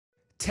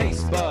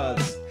taste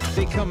buds.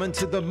 They coming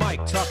to the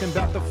mic, talking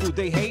about the food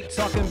they hate,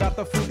 talking about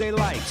the food they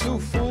like. Two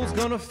fools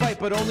gonna fight,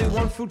 but only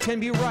one food can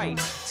be right.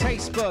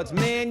 Taste buds,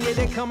 man, yeah,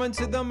 they coming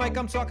to the mic.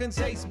 I'm talking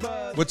taste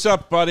buds. What's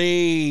up,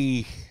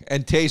 buddy?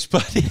 And taste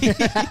buddies.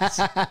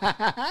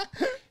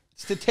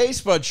 It's the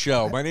Taste Bud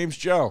Show. My name's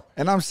Joe.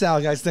 And I'm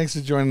Sal, guys. Thanks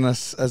for joining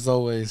us, as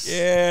always.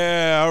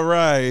 Yeah, all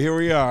right. Here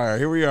we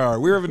are.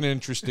 We're having an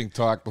interesting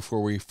talk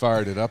before we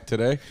fired it up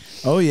today.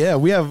 Oh, yeah.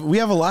 We have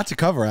a lot to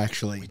cover,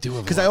 actually. We do have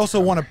a Because lot I also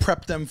to want to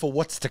prep them for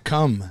what's to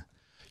come.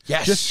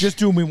 Yes. Just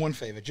do me one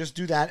favor. Just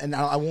do that, and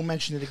I won't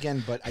mention it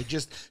again. But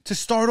to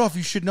start off,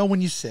 you should know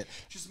when you sit.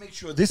 Just make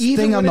sure this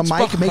thing on the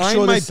mic.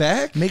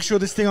 Make sure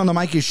this thing on the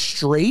mic is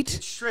straight.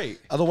 It's straight.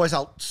 Otherwise,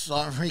 I'll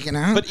start freaking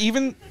out. But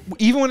even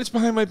when it's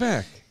behind my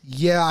back.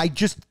 Yeah, I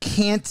just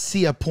can't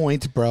see a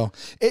point, bro.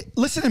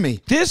 Listen to me.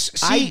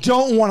 I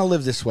don't want to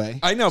live this way.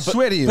 I know, but,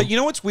 swear to you. But you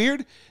know what's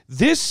weird?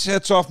 This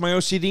sets off my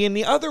OCD in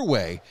the other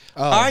way.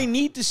 Oh. I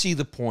need to see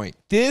the point.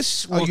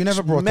 This looks you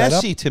never brought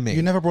messy that up? to me.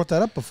 You never brought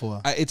that up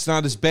before. It's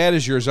not as bad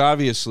as yours,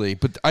 obviously,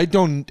 but I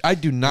do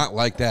not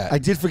like that. I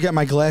did forget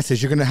my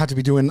glasses. You're going to have to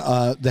be doing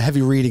the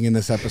heavy reading in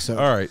this episode.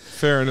 All right,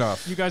 fair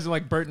enough. You guys are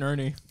like Bert and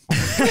Ernie.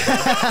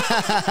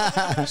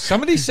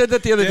 Somebody said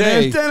that the other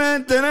day.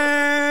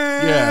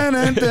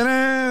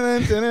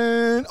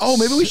 Oh,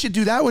 maybe we should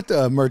do that with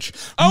the merch.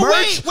 Oh,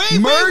 merch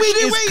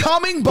is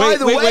coming, by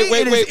the way.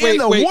 It is in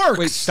the works.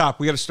 Wait,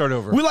 stop. We got to start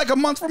over. We're like a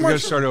month from merch. We got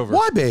to start over.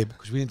 Why, babe?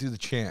 Because we didn't do the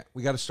chant.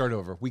 We got to start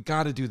over. We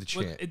got to do the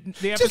chant.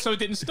 The episode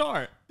didn't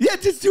start. Yeah,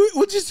 just do it.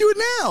 We'll just do it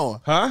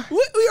now. Huh? We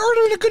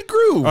are in a good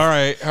groove. All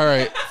right,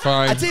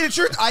 fine. I tell you the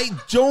truth, I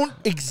don't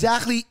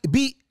exactly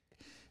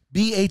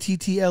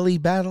B-A-T-T-L-E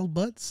battle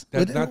buds.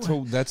 That's not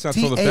till the battle.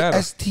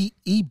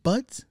 T-A-S-T-E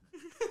buds.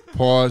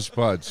 Pause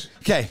buds.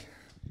 Okay.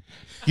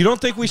 You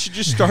don't think we should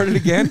just start it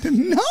again?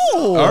 No.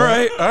 All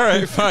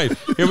right, fine.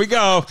 Here we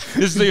go.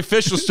 This is the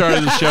official start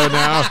of the show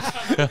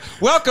now.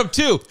 Welcome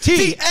to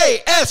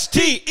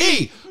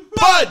T-A-S-T-E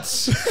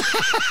Buds.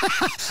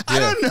 I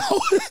don't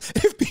know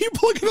if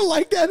people are gonna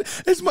like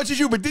that as much as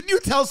you, but didn't you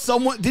tell me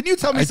someone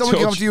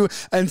came up to you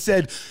and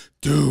said,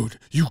 dude,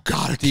 you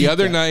gotta keep The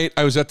other that. night,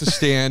 I was at the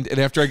stand, and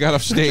after I got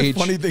off stage,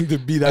 funny thing to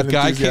be that a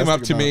guy came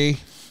up to enthusiastic me.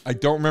 I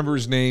don't remember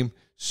his name.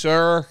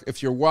 Sir,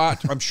 if you're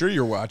I'm sure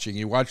you're watching.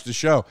 You watch the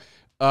show.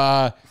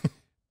 I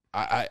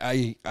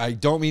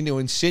don't mean to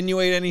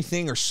insinuate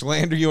anything or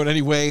slander you in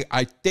any way.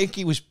 I think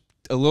he was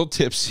a little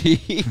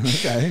tipsy.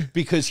 Okay.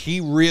 Because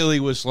he really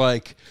was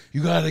like,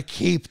 you got to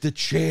keep the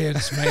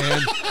chants,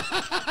 man.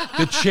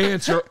 The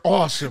chants are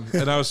awesome.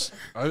 And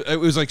it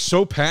was like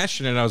so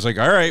passionate. I was like,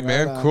 all right,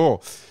 man,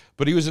 cool.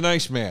 But he was a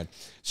nice man.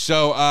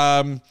 So,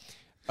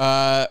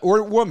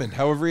 or woman,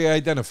 however he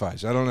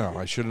identifies. I don't know.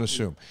 I shouldn't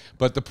assume.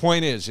 But the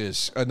point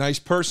is a nice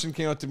person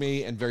came up to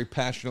me and very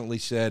passionately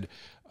said,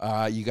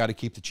 you got to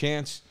keep the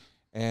chance.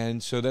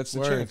 And so that's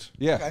the chance.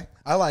 Yeah. Okay.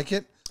 I like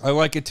it. I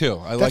like it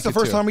too. That's the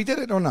first time we did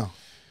it, or no?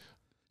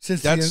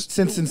 Since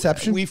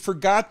inception? We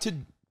forgot to.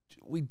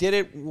 We did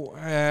it.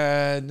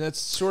 That's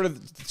sort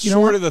of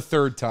the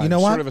third time. You know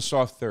what? Sort of a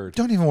soft third.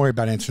 Don't even worry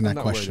about answering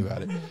that question.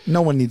 About it.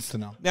 No one needs to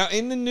know. Now,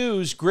 in the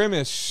news,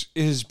 Grimace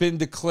has been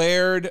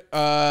declared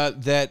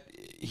that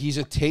he's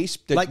a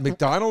taste. That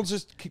McDonald's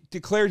has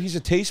declared he's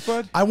a taste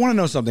bud. I want to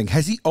know something.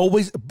 Has he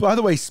always? By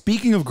the way,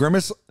 speaking of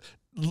Grimace,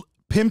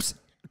 Pimp's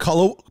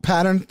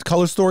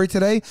color story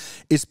today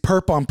is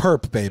perp on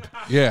perp, babe.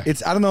 Yeah.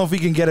 I don't know if we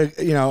can get a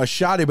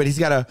shotty, but he's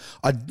got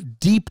a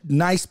deep,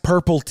 nice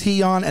purple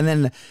tee on, and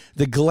then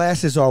the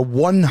glasses are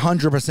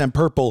 100%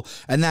 purple,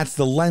 and that's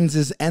the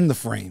lenses and the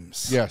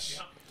frames.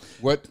 Yes.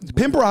 What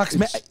Pimp Rock's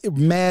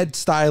mad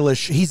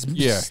stylish. He's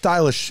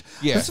stylish.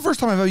 Yeah. This is the first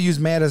time I've ever used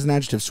mad as an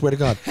adjective. Swear to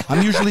God,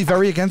 I'm usually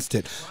very against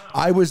it.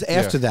 I was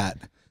after that,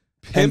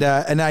 and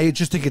I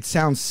just think it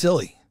sounds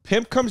silly.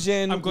 Pimp comes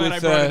in. I'm glad I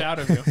brought it out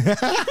of you.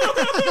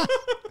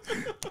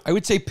 I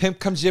would say Pimp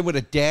comes in with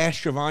a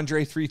dash of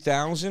Andre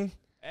 3000.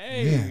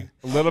 Hey,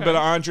 a little bit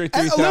of Andre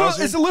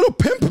 3000. It's a little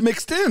Pimp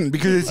mixed in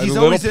because he's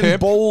always in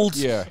bold,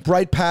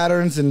 bright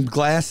patterns and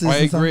glasses. I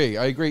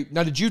agree.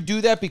 Now, did you do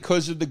that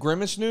because of the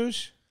Grimace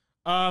news?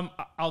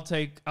 I'll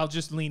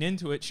just lean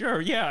into it.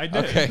 Sure, yeah, I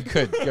did.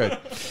 Okay, good.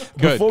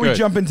 Before we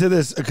jump into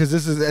this, because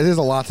there's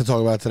a lot to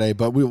talk about today,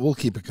 but we'll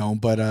keep it going.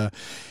 But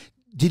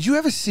did you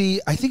ever see?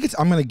 I think it's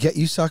I'm Gonna Get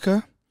You,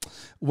 Sucker.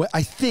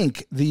 I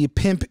think the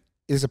pimp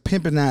is a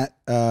pimp in that,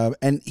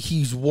 and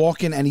he's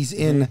walking and he's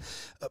in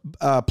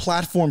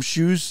platform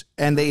shoes,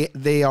 and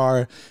they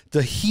are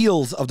the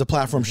heels of the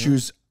platform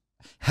shoes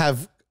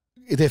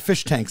they're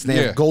fish tanks and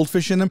they have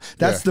goldfish in them.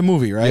 That's the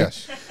movie, right?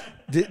 Yes.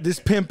 This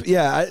pimp,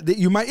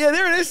 you might,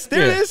 there it is.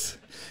 There it is.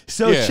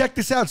 So check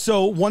this out.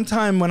 So one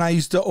time when I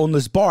used to own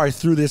this bar, I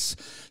threw this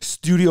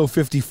Studio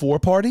 54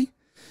 party,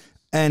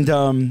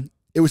 and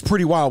it was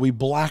pretty wild. We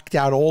blacked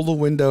out all the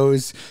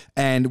windows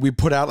and we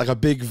put out like a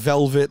big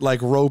velvet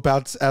like rope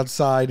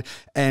outside,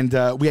 and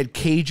we had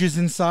cages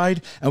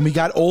inside, and we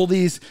got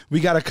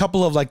a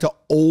couple of like the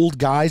old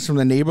guys from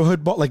the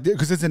neighborhood bar, like,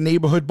 because it's a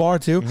neighborhood bar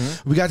too.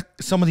 We got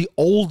some of the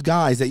old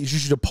guys that you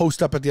should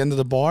post up at the end of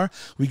the bar.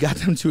 We got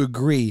them to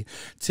agree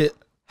to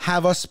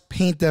have us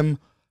paint them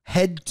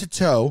head to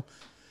toe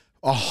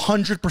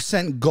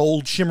 100%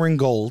 gold, shimmering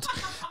gold,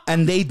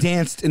 and they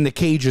danced in the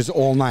cages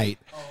all night.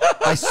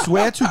 I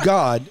swear to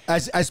God,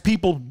 as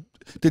people,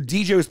 the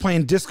DJ was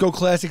playing disco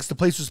classics, the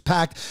place was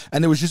packed,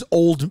 and there was just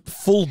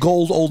full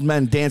gold old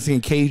men dancing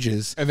in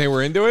cages. And they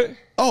were into it?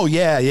 Oh,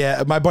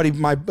 yeah. My buddy,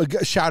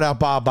 shout out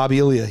Bobby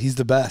Ilya. He's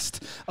the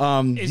best.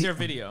 Is there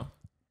video?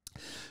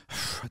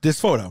 This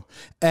photo.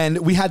 And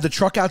we had the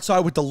truck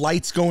outside with the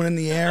lights going in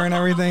the air and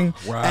everything.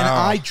 Wow. And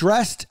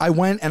I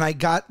went and I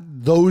got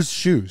those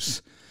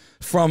shoes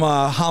from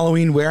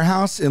Halloween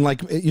Warehouse, in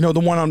like, you know, the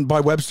one on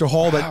by Webster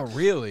Hall. Wow,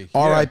 really?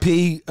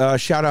 R.I.P.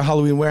 Shout out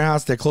Halloween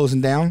Warehouse. They're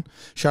closing down.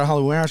 Shout out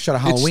Halloween Warehouse. Shout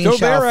out Halloween. It's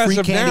still shout there out as Free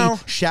of Candy. now.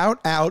 Shout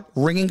out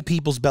ringing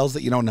people's bells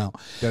that you don't know.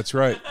 That's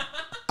right.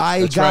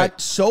 I That's got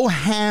right. so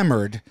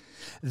hammered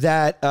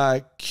that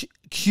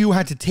Q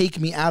had to take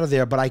me out of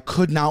there, but I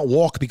could not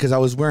walk because I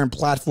was wearing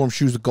platform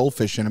shoes with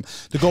goldfish in them.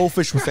 The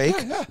goldfish were fake,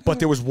 but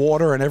there was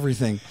water and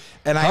everything.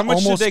 And I much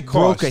did almost they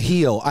broke cost? a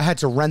heel. I had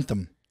to rent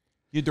them.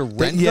 You had to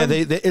rent Yeah,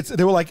 them?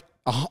 they were like,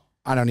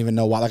 I don't even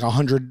know why, like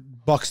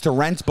 $100 to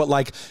rent, but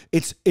like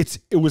it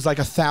was like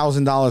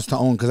 $1,000 to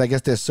own because I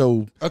guess they're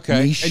so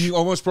Okay. niche. And you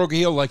almost broke a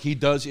heel like he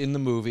does in the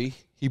movie.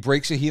 He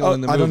breaks a heel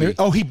in the I don't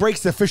movie. he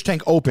breaks the fish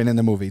tank open in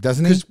the movie,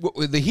 doesn't he?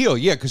 The heel,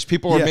 yeah, because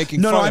people are Yeah. making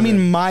No, fun I of mean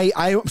him.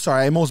 I'm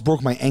sorry, I almost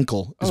broke my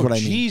ankle is Oh, what I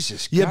mean.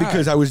 Jesus Yeah, God.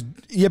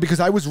 because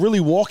I was really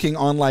walking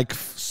on like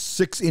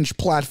 6-inch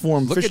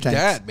platform Look fish at tanks.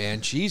 that,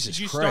 man. Jesus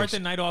Did you Christ. start the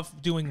night off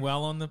doing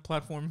well on the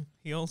platform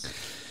heels?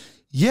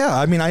 Yeah,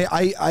 I mean,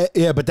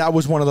 yeah, but that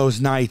was one of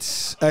those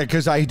nights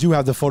because I do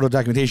have the photo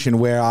documentation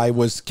where I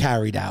was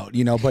carried out,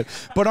 you know. But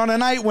on a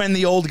night when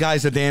the old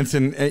guys are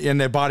dancing and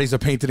their bodies are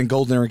painted in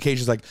gold and they're in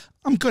cages, like,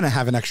 I'm gonna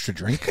have an extra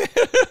drink.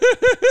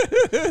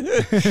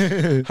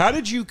 How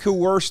did you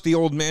coerce the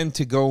old man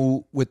to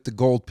go with the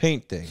gold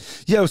paint thing?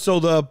 Yeah, so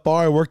the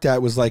bar I worked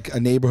at was like a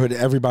neighborhood.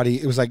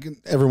 Everybody, it was like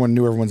everyone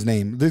knew everyone's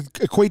name.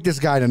 Equate this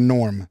guy to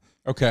Norm.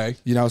 Okay.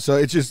 You know, so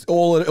it's just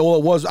all it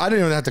was. I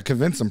didn't even have to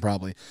convince him.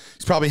 Probably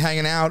he's probably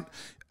hanging out,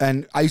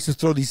 and I used to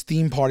throw these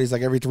theme parties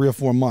like every 3 or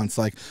 4 months,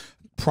 like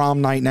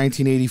prom night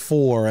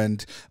 1984,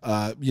 and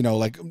you know,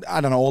 like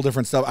I don't know, all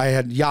different stuff. I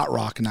had yacht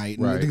rock night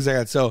and things like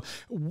that. So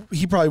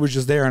he probably was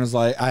just there and was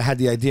like, I had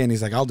the idea, and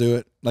he's like, I'll do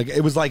it. Like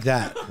it was like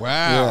that.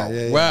 Wow.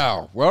 Yeah.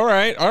 Wow. All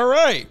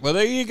right. Well,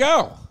 there you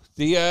go.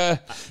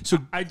 So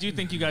I do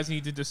think you guys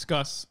need to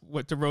discuss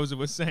what DeRosa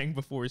was saying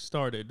before he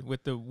started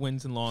with the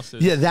wins and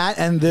losses. Yeah, that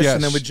and this, Yes.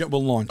 and then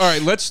we'll launch. All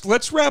right,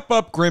 let's wrap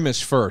up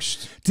Grimace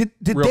first. Did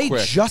real they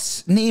quick.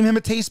 just name him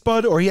a taste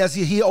bud, or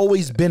he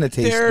always been a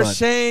taste They're bud?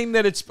 saying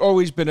that it's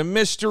always been a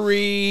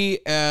mystery.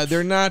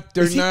 They're not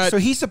So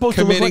he's supposed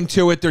to look committing like-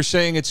 to it. They're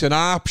saying it's an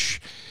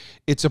option.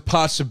 It's a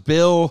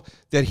possible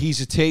that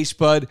he's a taste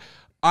bud.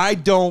 I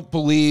don't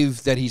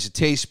believe that he's a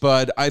taste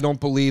bud. I don't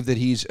believe that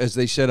he's, as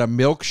they said, a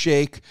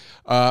milkshake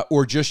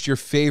or just your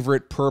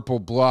favorite purple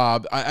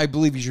blob. I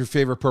believe he's your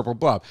favorite purple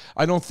blob.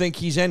 I don't think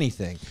he's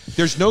anything.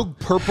 There's no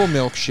purple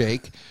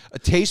milkshake.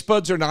 Taste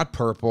buds are not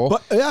purple.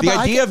 But, yeah, the but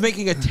idea of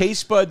making a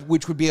taste bud,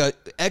 which would be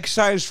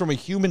excised from a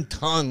human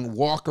tongue,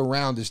 walk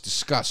around is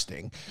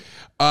disgusting.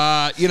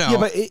 You know. Yeah,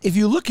 but if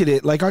you look at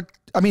it, like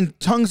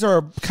tongues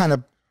are kind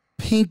of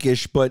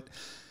pinkish, but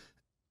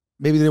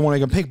maybe they want to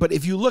make them pink. But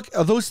if you look,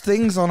 are those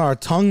things on our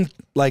tongue,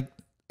 like,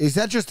 is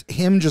that just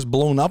him just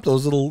blown up?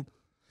 Those little.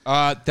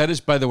 That is,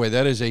 by the way,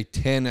 that is a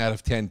 10 out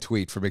of 10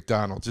 tweet for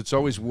McDonald's. It's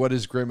always what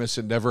is Grimace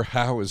and never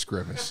how is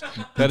Grimace.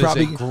 That is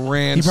a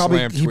grand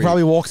slam tweet. He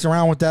probably walks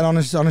around with that on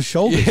his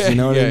shoulders. Yeah, you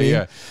know what I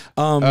mean?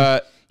 yeah.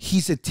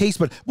 He's a taste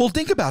bud. Well,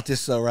 think about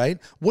this though, right?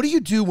 What do you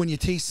do when you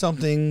taste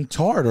something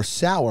tart or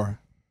sour?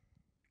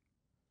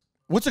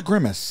 What's a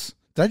grimace?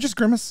 Did I just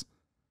grimace?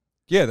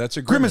 Yeah, that's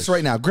a Grimace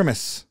right now.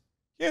 Grimace.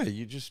 Yeah,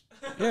 you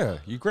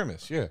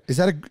grimace. Yeah, Is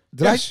that a?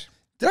 Yes.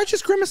 Did I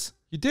just grimace?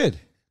 you did.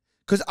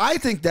 Because I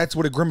think that's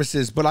what a grimace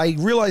is, but I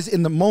realize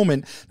in the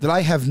moment that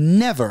I have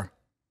never.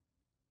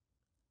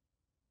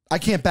 I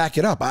can't back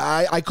it up.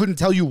 I couldn't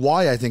tell you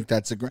why I think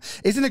that's a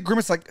grimace. Isn't a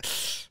grimace like?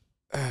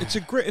 It's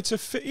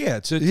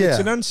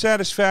an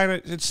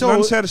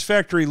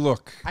unsatisfactory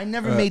look. I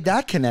never made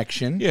that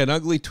connection. Yeah, an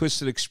ugly,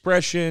 twisted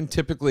expression,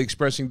 typically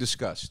expressing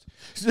disgust.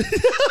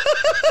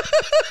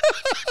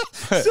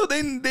 So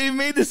they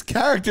made this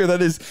character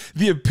that is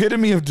the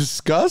epitome of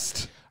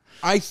disgust,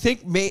 I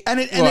think,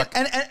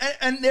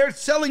 and they're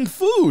selling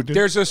food.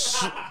 there's a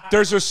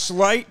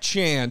slight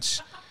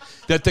chance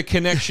that the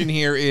connection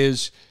here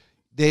is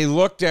they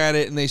looked at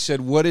it and they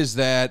said, "What is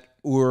that?"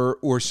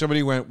 Or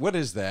somebody went, "What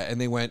is that?" And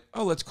they went,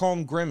 "Oh, let's call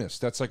him Grimace.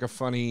 That's like a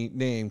funny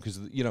name because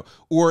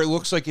Or it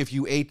looks like if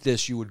you ate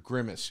this, you would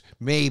grimace.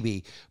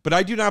 Maybe, but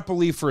I do not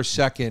believe for a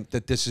second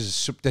that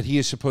that he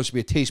is supposed to be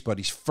a taste bud.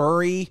 He's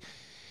furry.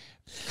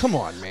 Come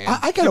on, man.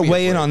 I got to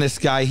weigh in on this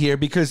guy here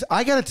because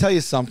I got to tell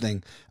you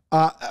something.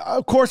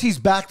 Of course, he's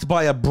backed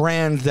by a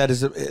brand that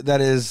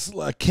is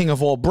a king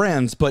of all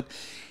brands, but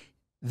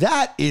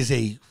that is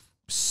a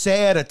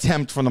sad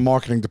attempt from the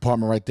marketing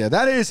department right there.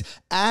 That is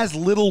as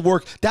little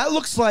work. That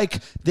looks like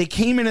they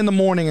came in the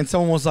morning and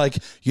someone was like,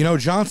 you know,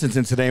 Johnson's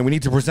in today and we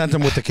need to present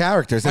him with the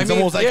characters. And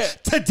someone was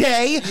like,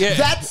 today? Yeah.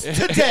 That's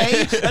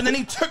today? And then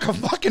he took a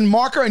fucking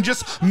marker and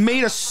just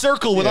made a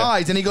circle with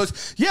eyes. And he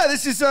goes, yeah,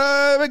 this is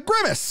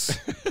Grimace.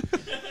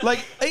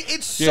 Like,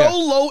 it's so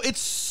low. It's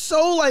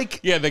so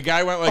like... Yeah, the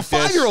guy went like this.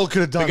 A 5-year-old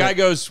could have done it.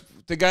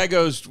 The guy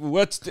goes,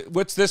 what's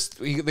this?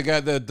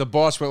 The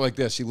boss went like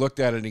this. He looked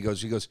at it and he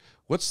goes,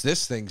 what's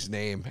this thing's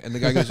name? And the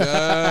guy goes,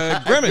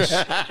 Grimace.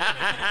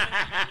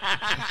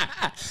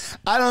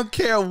 I don't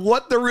care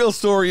what the real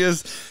story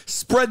is.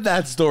 Spread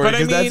that story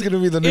because that's going to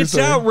be the new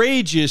story. It's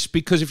outrageous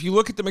because if you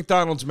look at the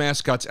McDonald's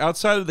mascots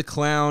outside of the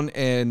clown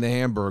and the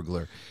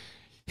Hamburglar,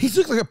 he's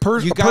looking like a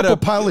purple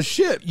pile of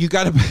shit. You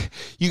got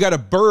a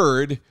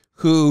bird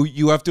who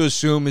you have to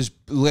assume is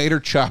later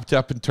chopped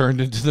up and turned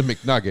into the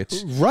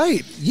McNuggets.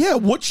 Right. Yeah,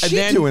 what's she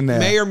doing there?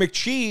 Mayor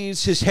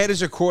McCheese, his head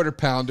is a quarter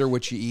pounder,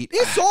 which you eat.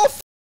 It's all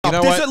you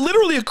know what?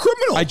 Literally a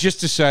criminal. I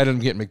just decided I'm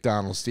getting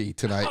McDonald's to eat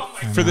tonight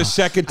for the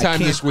second time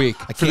this week.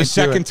 For the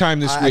second time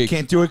this week. I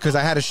can't do it because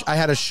I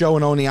had a show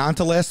in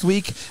Oneonta last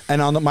week,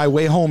 and on my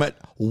way home at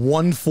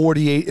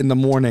 1:48 in the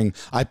morning,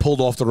 I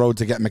pulled off the road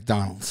to get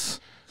McDonald's.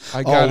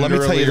 Let me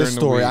tell you this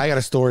story. I got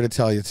a story to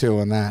tell you, too,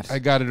 on that. I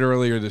got it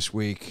earlier this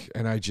week,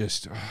 and I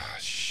just... Oh,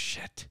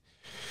 shit.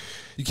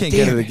 You can't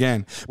get it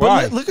again.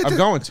 Why? But I'm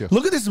going to.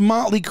 Look at this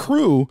motley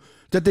crew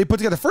that they put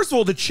together. First of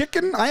all, the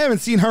chicken, I haven't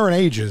seen her in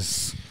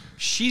ages.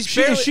 I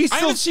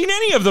haven't seen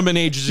any of them in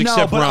ages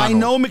except Ronald. I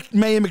know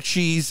Mayor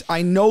McCheese.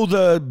 I know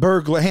the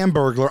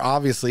Hamburglar,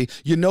 obviously.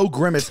 You know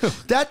Grimace.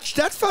 that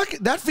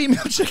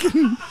female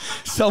chicken.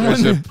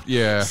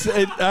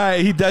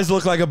 He does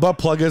look like a butt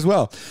plug as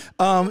well.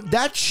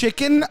 That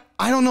chicken,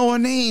 I don't know her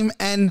name,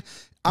 and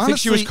honestly, I think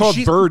she was called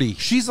Birdie.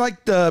 She's like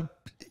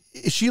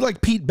is she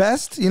like Pete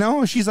Best? You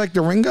know, she's like the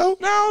Ringo.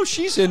 No,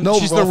 she's the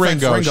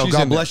Ringo.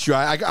 God bless you.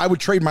 I would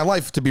trade my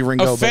life to be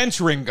Ringo.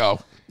 Offense, Ringo.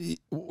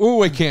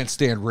 Ooh, I can't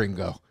stand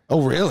Ringo.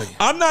 Oh, really?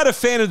 I'm not a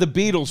fan of the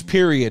Beatles,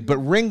 period, but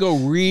Ringo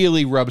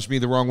really rubs me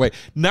the wrong way.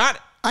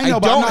 I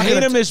don't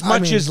hate him as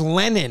much as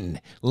Lennon.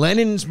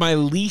 Lennon's my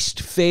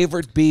least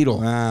favorite Beatle.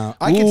 Wow.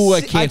 I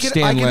can't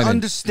stand Lennon. I can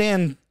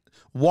understand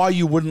why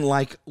you wouldn't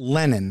like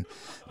Lennon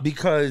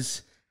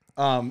because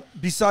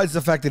besides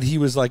the fact that he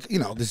was like, you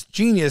know, this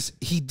genius,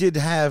 he did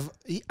have,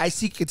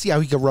 could see how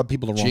he could rub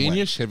people the wrong way.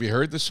 Genius? Have you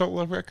heard the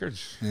solo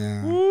records?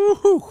 Yeah.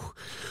 Woo-hoo.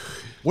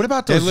 What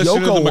about those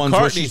Yoko ones?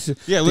 Listen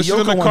to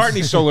the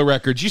McCartney solo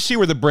records. You see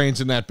where the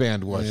brains in that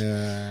band was.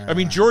 Yeah. I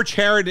mean, George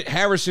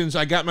Harrison's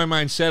 "I Got My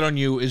Mind Set on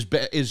You"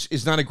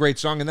 is not a great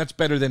song, and that's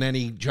better than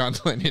any John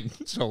Lennon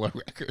solo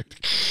record.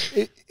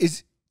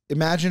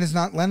 Imagine it's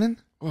not Lennon?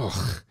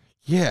 Oh,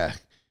 yeah.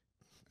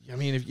 I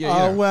mean,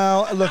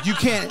 well, look, you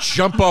can't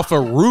jump off a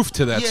roof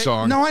to that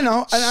song. No, I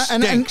know,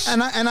 and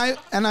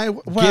I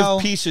give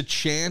Peace a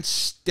Chance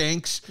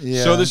stinks.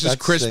 Yeah, so This Is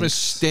Christmas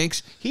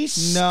stinks. He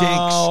stinks.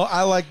 No,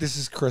 I like This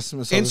Is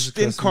Christmas.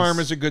 Instant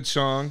Karma's a good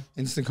song.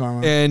 Instant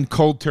Karma and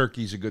Cold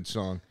Turkey's a good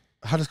song.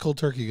 How does Cold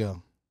Turkey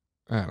go?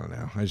 I don't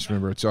know. I just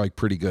remember it's like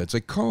pretty good. It's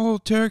like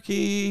Cold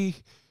Turkey.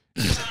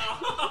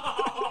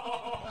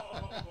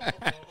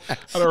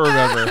 I don't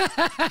remember.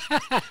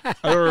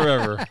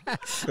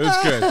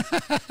 It's good.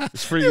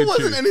 It's pretty good. It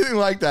wasn't anything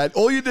like that.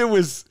 All you did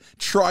was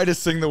try to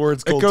sing the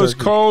words cold turkey. It goes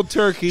turkey. Cold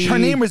Turkey. Her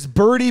name is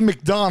Birdie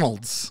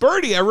McDonald's.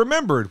 Birdie, I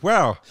remembered.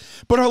 Wow.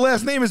 But her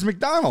last name is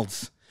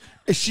McDonald's.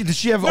 Does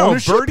she have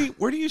ownership? Birdie,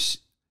 where do you...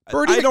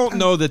 Birdie, I don't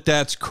know that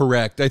that's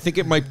correct. I think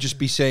it might just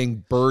be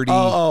saying Birdie.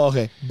 Oh,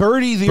 okay.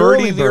 Birdie the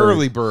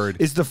early bird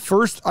is the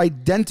first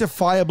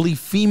identifiably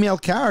female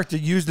character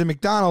used in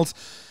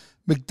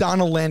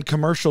McDonaldland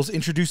commercials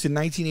introduced in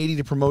 1980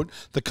 to promote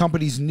the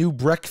company's new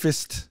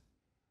breakfast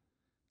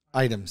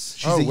items.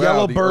 She's a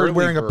yellow bird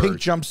wearing a pink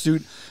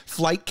jumpsuit,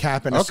 flight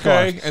cap, and a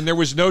scarf. And there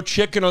was no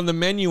chicken on the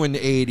menu in the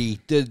 80s.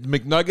 The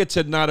McNuggets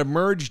had not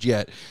emerged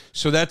yet.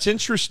 So that's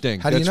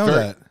interesting. How do you know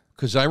that?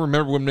 Because I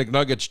remember when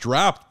McNuggets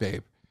dropped,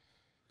 babe.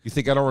 You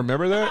think I don't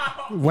remember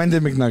that? When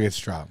did McNuggets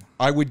drop?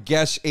 I would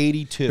guess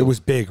 82. It was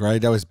big,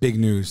 right? That was big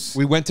news.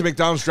 We went to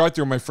McDonald's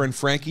drive-thru, and my friend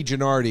Frankie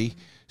Gennardi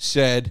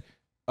said,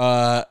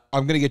 I'm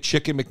going to get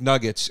chicken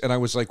McNuggets. And I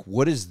was like,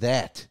 what is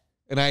that?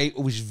 And I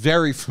was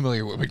very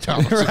familiar with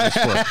McDonald's at this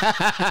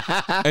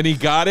point. And he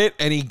got it,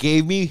 and he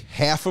gave me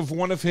half of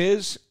one of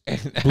his.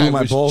 And blew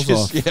my balls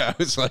off. Yeah, I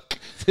was like,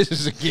 this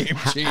is a game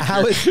changer.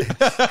 How is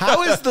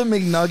the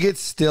McNugget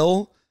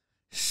still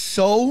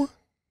so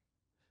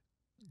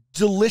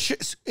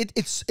delicious?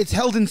 It's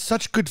held in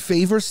such good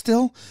favor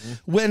still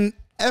when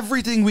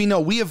everything we know,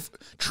 we have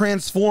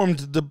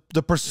transformed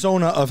the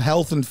persona of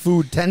health and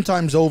food 10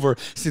 times over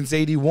since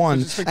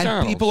 81,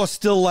 and people are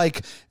still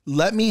like,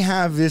 let me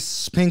have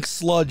this pink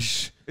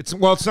sludge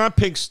It's not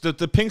pink.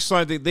 The pink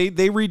slide. They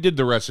redid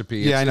the recipe.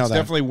 Yeah, I know it's that.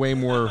 definitely way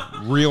more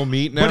real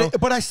meat now.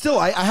 But I still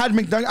I had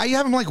McNuggets. I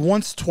have them like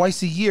once,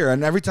 twice a year,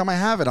 and every time I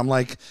have it, I'm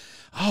like,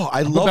 oh,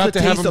 I love the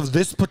taste of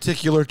this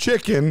particular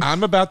chicken.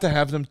 I'm about to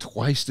have them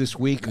twice this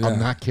week. I'm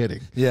not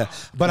kidding. Yeah,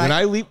 but when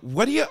I leave,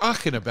 what are you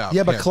ucking about?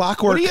 Yeah, but Pim?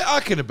 Clockwork. What are you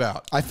ucking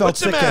about? I felt What's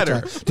sick the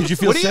matter? that time. Did you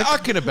feel what sick? What are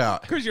you ucking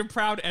about? Because you're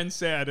proud and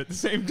sad at the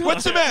same time.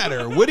 What's the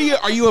matter? What are you?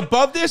 Are you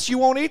above this? You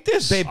won't eat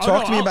this, Babe,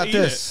 talk to me about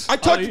this. I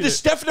talked to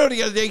Stefano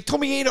the other day. He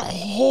told me he ate a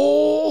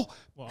whole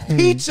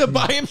pizza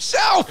by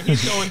himself.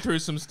 He's going through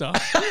some stuff.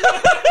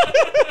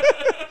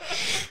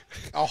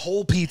 A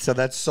whole pizza.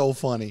 That's so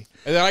funny.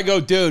 And then I go,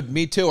 dude,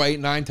 me too. I ate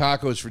 9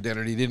 tacos for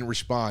dinner, and he didn't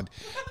respond.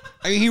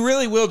 I mean, he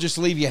really will just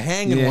leave you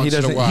hanging once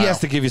in a while. He has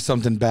to give you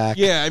something back.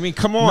 Yeah, I mean,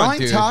 come on, 9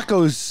 dude.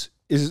 tacos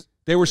is...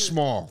 They were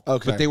small,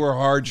 but they were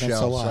hard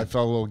shells, so I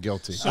felt a little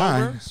guilty.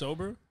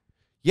 Sober?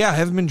 Yeah, I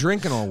haven't been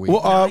drinking all week.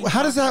 Well,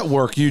 how does that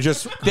work? You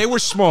just... They were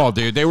small,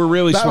 dude. They were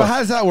really small. How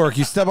does that work?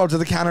 You step up to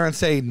the counter and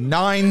say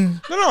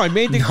 9... No, I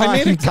made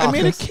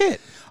a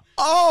kit.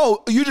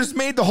 Oh, you just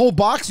made the whole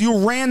box?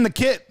 You ran the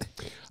kit.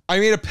 I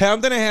made 1.5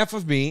 pounds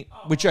of meat,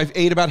 which I've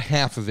ate about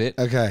half of it.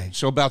 Okay.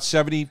 So about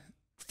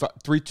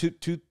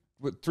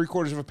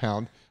 3/4 of a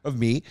pound of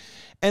meat.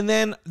 And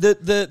then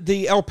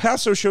the El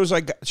Paso shells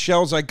I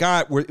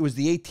got, were, it was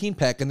the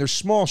 18-pack, and they're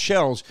small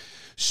shells.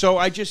 So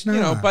I just, you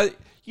know, but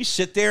you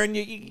sit there and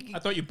you I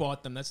thought you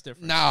bought them. That's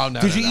different. No.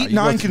 Did you eat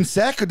 9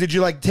 consecutive, or did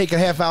you like take a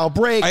half-hour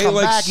break, come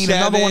back, eat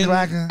another one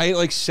back? I ate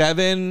like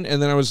 7,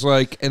 and then I was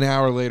like, an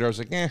hour later, I was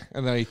like, and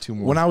then I ate 2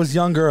 more. When I was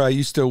younger, I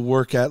used to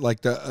work at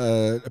like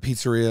a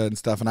pizzeria and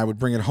stuff, and I would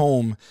bring it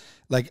home,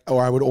 like,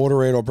 or I would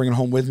order it or bring it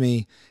home with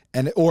me,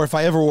 or if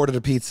I ever ordered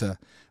a pizza,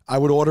 I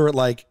would order it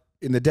like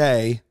in the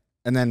day,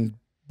 and then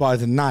by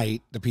the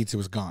night, the pizza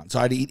was gone. So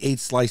I had to eat 8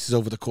 slices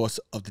over the course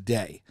of the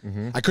day.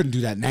 I couldn't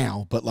do that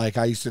now, but like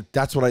I used to.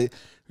 That's what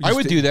I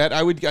would do that.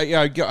 I would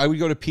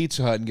go to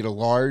Pizza Hut and get a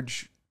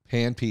large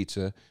pan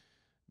pizza,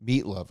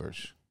 meat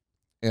lovers,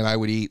 and I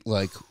would eat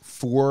like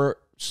 4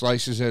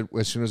 slices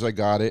as soon as I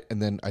got it,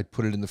 and then I'd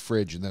put it in the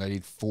fridge, and then I'd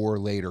eat 4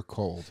 later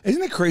cold.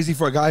 Isn't it crazy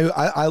for a guy who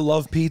I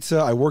love pizza?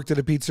 I worked at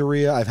a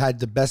pizzeria. I've had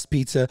the best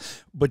pizza,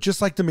 but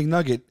just like the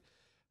McNugget,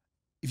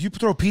 if you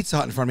throw Pizza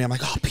Hut in front of me, I'm like,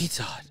 oh,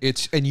 Pizza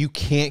Hut. And you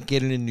can't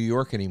get it in New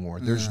York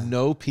anymore. There's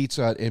no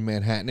Pizza Hut in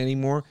Manhattan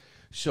anymore.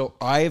 So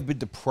I have been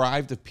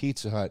deprived of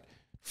Pizza Hut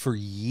for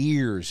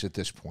years at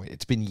this point.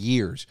 It's been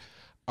years.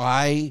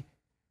 When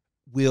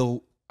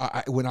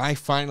I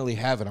finally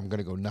have it, I'm going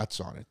to go nuts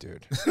on it,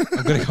 dude.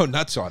 I'm going to go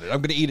nuts on it.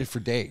 I'm going to eat it for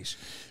days.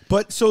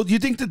 But so do you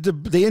think that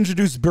they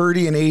introduced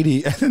Birdie in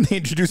 80 and then they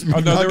introduced McNuggets?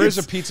 Oh, no, there is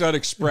a Pizza Hut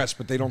Express,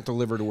 but they don't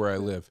deliver to where I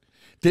live.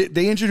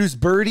 They introduced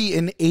Birdie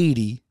in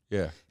 80.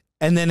 Yeah.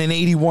 And then in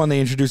 81, they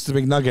introduced the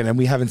McNugget, and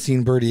we haven't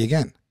seen Birdie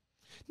again.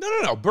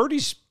 No.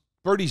 Birdie's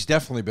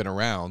definitely been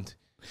around.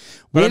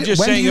 But I'm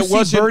just when saying do you it see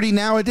wasn't Birdie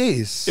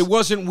nowadays. It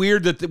wasn't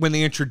weird that when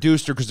they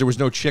introduced her because there was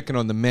no chicken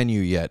on the menu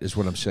yet. Is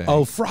what I'm saying.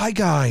 Oh, Fry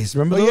Guys!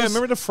 Remember those? Yeah,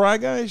 remember the Fry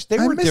Guys? They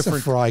were different.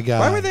 A Fry Guy.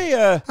 Why were they?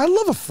 I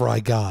love a Fry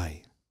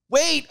Guy.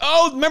 Wait.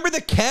 Oh, remember the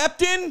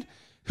captain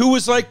who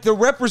was like the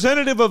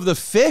representative of the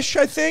fish?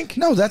 I think.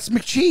 No, that's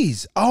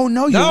McCheese. Oh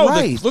no, you're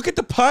right. Look at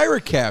the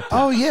pirate captain.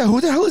 Oh yeah, who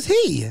the hell is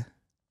he?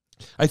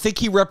 I think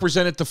he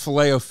represented the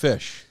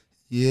Filet-O-Fish.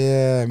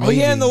 Yeah. Maybe. Oh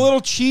yeah, and the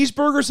little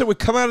cheeseburgers that would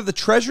come out of the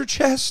treasure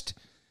chest.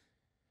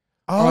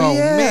 Oh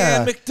yeah,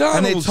 man, McDonald's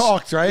and they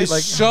talked, right?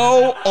 Like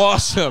so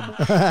awesome.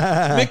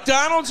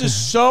 McDonald's is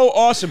so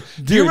awesome.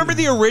 Do you remember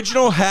the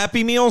original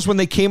Happy Meals when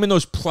they came in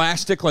those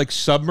plastic like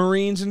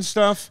submarines and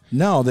stuff?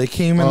 No, they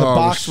came in the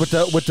box with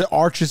the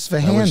arches for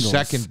handles.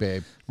 Second,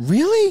 babe.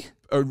 Really?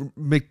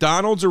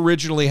 McDonald's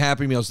originally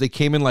Happy Meals, they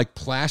came in like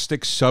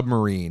plastic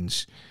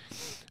submarines.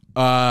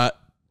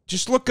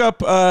 Just look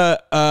up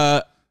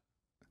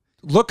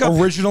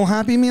original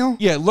Happy Meal.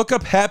 Yeah, look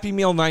up Happy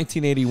Meal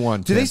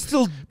 1981. Do they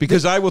still?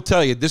 Because I will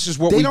tell you, this is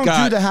what we got. They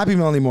don't do the Happy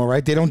Meal anymore,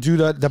 right? They don't do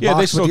the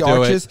box with the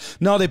arches.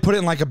 No, they put it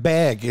in like a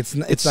bag. It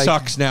like,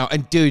 sucks now.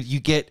 And dude, you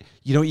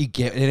know what you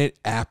get in it?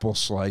 Apple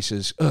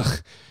slices.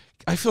 Ugh.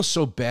 I feel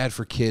so bad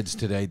for kids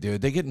today,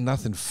 dude. They get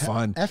nothing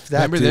fun. F that,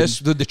 remember dude. this?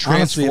 The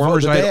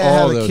Transformers. Honestly, I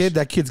had all a those. kid.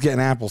 That kid's getting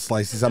apple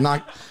slices. I'm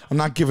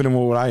not giving him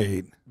what I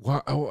ate.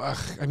 Well,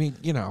 I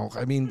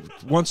mean,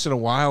 once in a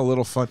while, a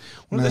little fun.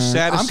 One of the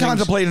saddest. I'm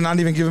contemplating not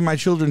even giving my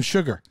children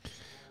sugar.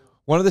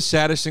 One of the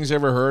saddest things I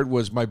ever heard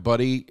was my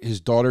buddy. His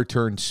daughter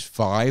turns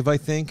 5, I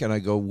think, and I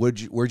go, "Where'd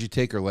you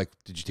take her? Like,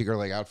 did you take her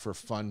like out for a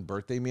fun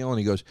birthday meal?" And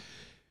he goes,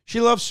 "She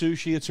loves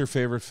sushi. It's her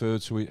favorite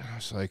food." So I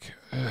was like,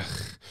 ugh.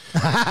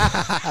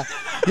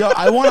 Yo,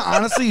 I want to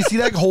honestly, you see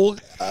that whole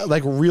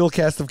like real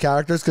cast of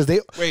characters because they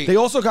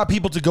also got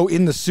people to go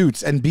in the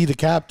suits and be the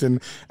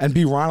captain and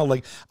be Ronald.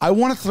 Like, I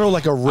want to throw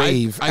like a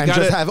rave and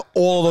just have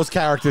all of those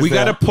characters. We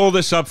got to pull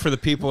this up for the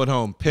people at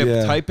home. Pip,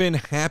 Yeah. type in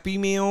Happy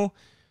Meal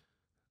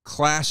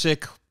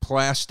classic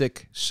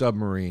plastic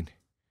submarine.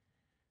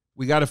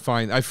 We got to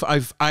find. I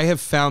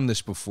have found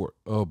this before.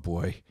 Oh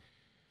boy,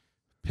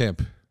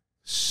 Pimp.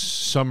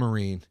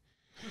 Submarine.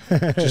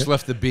 Just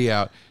left the B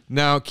out.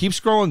 Now keep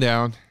scrolling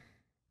down.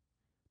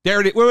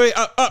 There it is. Wait,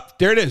 up.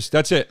 There it is.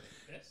 That's it.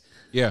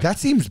 Yeah. That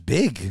seems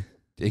big.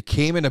 It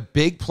came in a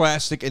big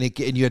plastic,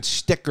 and you had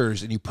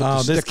stickers, and you put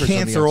the stickers there's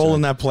cancer all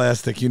in that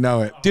plastic. You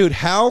know it. Dude,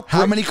 how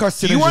many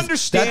carcinogens? Do you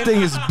understand? That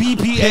thing is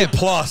BPA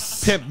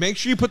plus. Pimp, make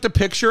sure you put the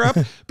picture up,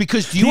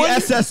 because do you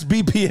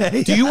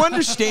SSBPA. Do you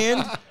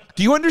understand?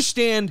 Do you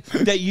understand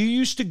that you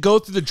used to go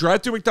through the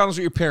drive-thru McDonald's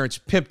with your parents?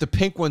 Pimp, the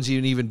pink one's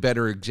an even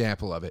better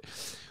example of it.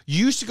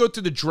 You used to go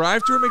to the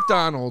drive-thru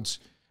McDonald's,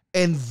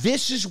 and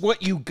this is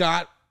what you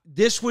got.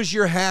 This was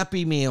your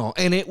Happy Meal,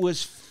 and it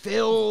was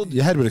filled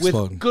your head would with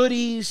explode.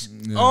 Goodies.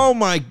 Yeah. Oh,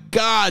 my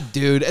God,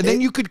 dude. And then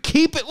you could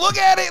keep it. Look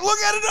at it. Look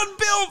at it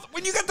unbuilt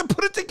when you got to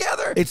put it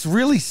together. It's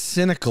really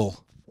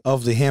cynical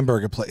of the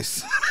hamburger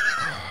place.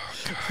 Oh,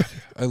 God.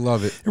 I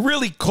love it. It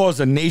really caused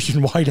a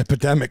nationwide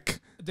epidemic.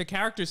 The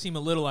characters seem a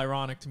little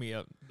ironic to me.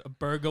 A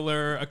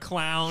burglar, a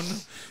clown.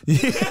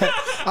 Yeah,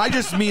 I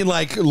just mean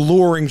like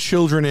luring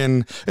children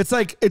in. It's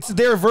like it's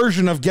their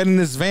version of get in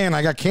this van.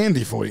 I got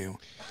candy for you.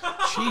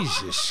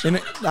 Jesus,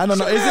 and I don't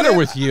know. What's the matter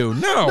with you?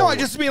 No, I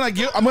just mean like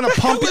I'm gonna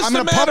pump. I'm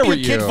gonna pump your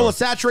kid full of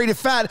saturated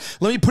fat.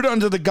 Let me put it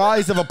under the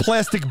guise of a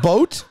plastic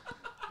boat.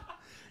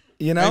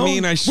 You know, I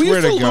mean, I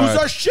swear to God, we used to lose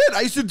our shit.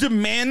 I used to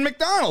demand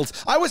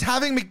McDonald's. I was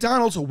having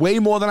McDonald's way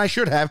more than I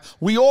should have.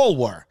 We all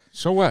were.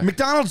 So what?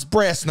 McDonald's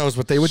brass knows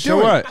what they were doing.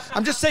 So what?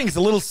 I'm just saying it's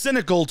a little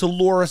cynical to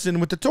lure us in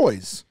with the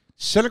toys.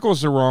 Cynical is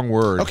the wrong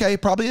word. Okay,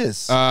 it probably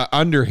is.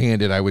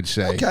 Underhanded, I would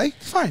say. Okay,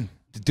 fine.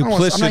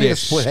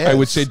 Duplicitous. I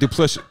would say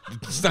duplicitous.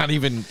 It's not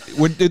even.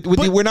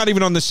 We're not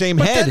even on the same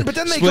head. But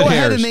then they go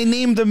ahead and they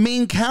name the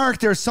main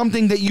character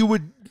something that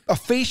a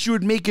face you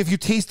would make if you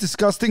taste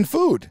disgusting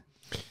food.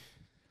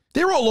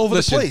 They're all over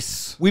the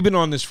place. We've been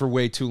on this for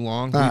way too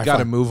long. We got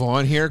to move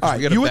on here. All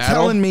right, you were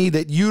telling me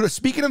that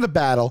speaking of the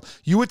battle,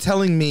 you were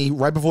telling me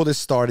right before this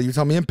started, you were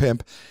telling me and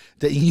Pimp,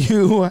 that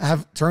you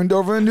have turned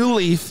over a new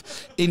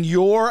leaf in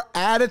your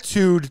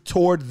attitude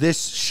toward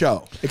this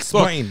show.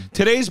 Explain. Look,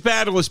 today's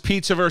battle is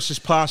pizza versus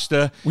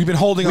pasta. We've been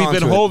holding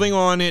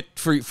on it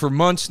for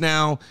months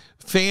now.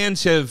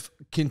 Fans have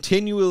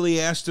continually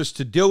asked us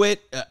to do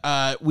it.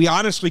 We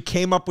honestly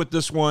came up with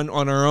this one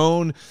on our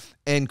own,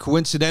 and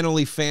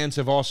coincidentally, fans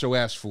have also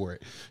asked for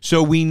it.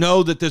 So we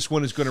know that this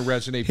one is going to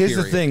resonate. Here's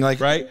the thing,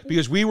 right?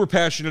 Because we were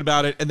passionate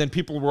about it, and then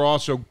people were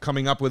also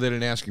coming up with it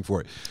and asking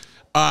for it.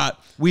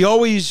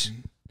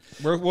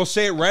 We'll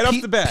say it right off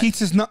the bat.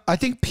 Pizza's not. I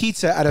think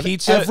pizza out of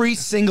every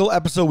single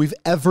episode we've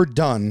ever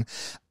done,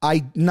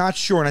 I'm not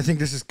sure, and I think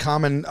this is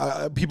common.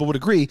 People would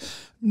agree.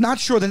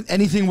 Not sure that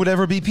anything would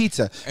ever be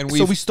pizza. And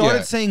so we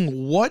started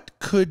saying, what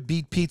could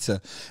beat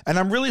pizza? And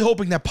I'm really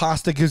hoping that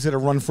pasta gives it a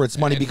run for its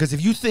money, because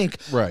if you think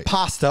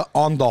pasta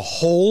on the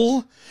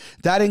whole,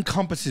 that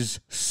encompasses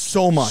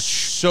so much.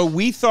 So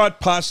we thought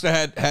pasta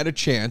had a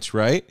chance,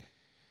 right?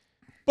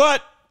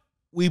 But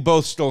we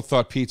both still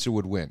thought pizza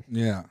would win.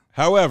 Yeah.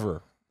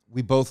 However,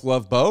 we both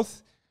love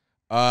both,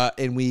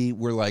 and we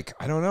were like,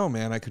 I don't know,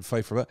 man. I could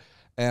fight for both.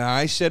 And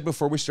I said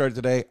before we started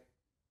today,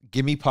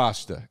 give me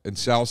pasta. And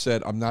Sal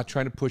said, I'm not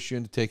trying to push you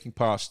into taking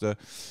pasta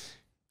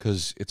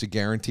because it's a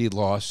guaranteed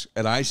loss.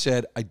 And I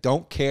said, I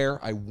don't care.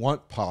 I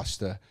want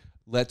pasta.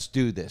 Let's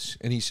do this.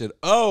 And he said,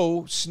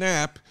 oh,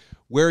 snap.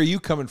 Where are you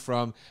coming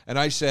from? And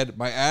I said,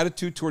 my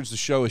attitude towards the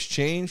show has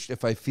changed.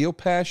 If I feel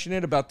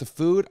passionate about the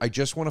food, I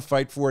just want to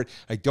fight for it.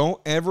 I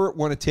don't ever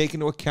want to take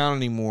into account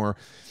anymore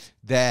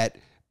that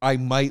I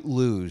might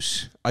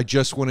lose. I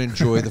just want to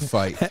enjoy the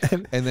fight.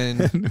 And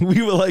then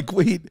we were like,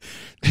 wait,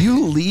 do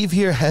you leave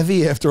here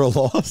heavy after a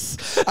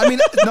loss? I mean,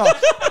 no,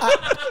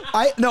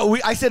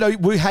 I said,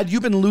 had you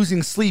been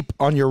losing sleep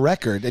on your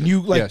record? And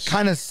you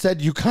kind of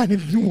said you kind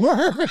of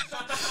were.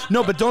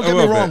 No, but don't get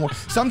me wrong.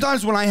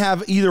 Sometimes when I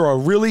have either a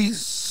really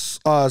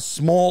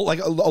small, like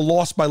a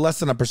loss by less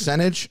than a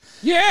percentage.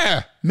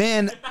 Yeah.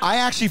 Man, I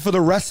actually, for the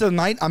rest of the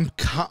night, I'm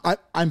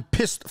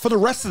pissed. For the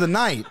rest of the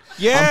night,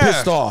 yeah. I'm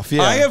pissed off.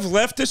 Yeah. I have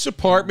left this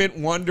apartment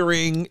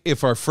wondering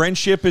if our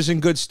friendship is in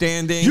good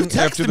standing. You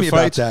texted me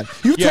about that.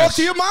 You talked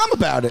to your mom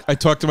about it. I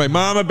talked to my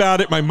mom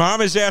about it. My mom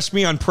has asked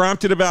me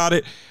unprompted about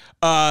it.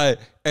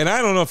 And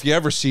I don't know if you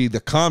ever see the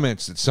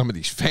comments that some of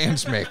these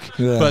fans make,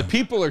 but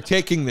people are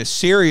taking this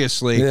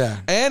seriously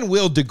and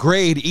will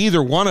degrade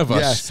either one of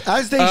us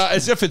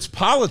as if it's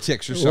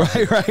politics or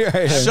something.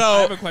 Right. So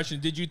I have a question.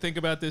 Did you think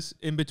about this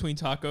in between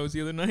tacos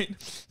the other night?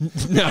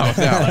 No.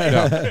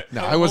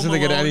 I wasn't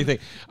thinking of anything.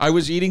 I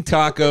was eating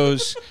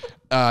tacos,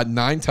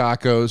 9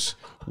 tacos,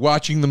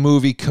 watching the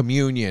movie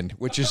Communion,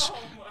 which is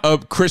a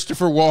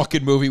Christopher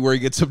Walken movie where he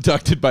gets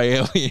abducted by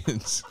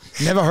aliens.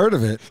 Never heard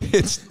of it.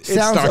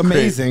 Sounds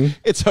amazing. Great.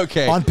 It's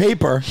okay. On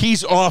paper.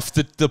 He's off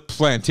the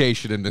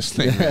plantation in this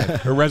thing, man.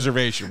 Or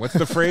reservation. What's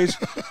the phrase?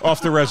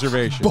 Off the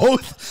reservation.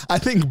 I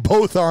think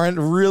both aren't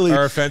really...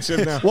 Are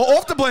offensive now? Well,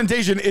 off the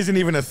plantation isn't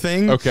even a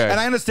thing. Okay. And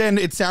I understand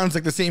it sounds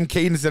like the same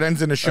cadence that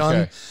ends in a shun.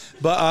 Okay.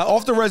 But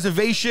off the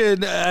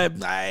reservation,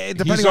 depending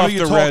on who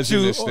you talk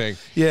to... This thing.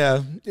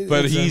 Yeah.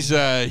 But he's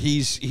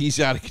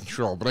out of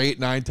control. But I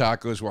ate 9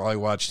 tacos while I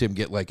watched him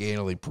get, like,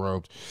 anally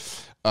probed.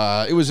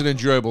 It was an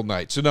enjoyable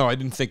night. So, no, I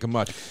didn't think of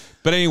much.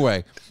 But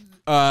anyway,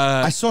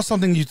 I saw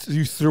something you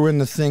threw in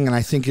the thing, and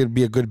I think it'd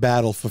be a good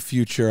battle for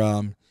future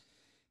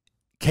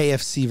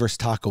KFC versus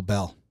Taco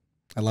Bell.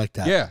 I like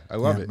that. Yeah, I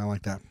love it. I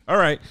like that. All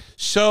right.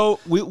 So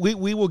we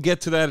will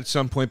get to that at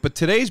some point. But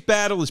today's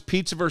battle is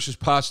pizza versus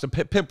pasta.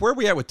 Pimp, where are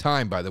we at with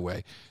time, by the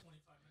way?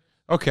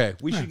 Okay,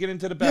 we should get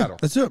into the battle. Yeah,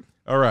 let's do it.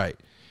 All right.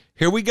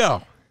 Here we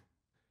go.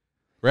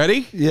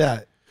 Ready?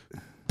 Yeah.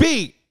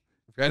 B.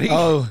 Ready?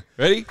 Oh.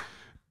 Ready?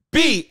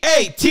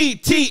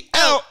 B-A-T-T-L-E,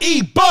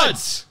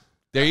 buds.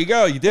 There you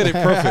go. You did it.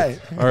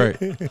 Perfect. All right.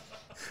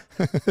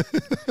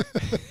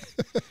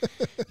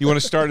 You want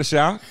to start us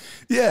out?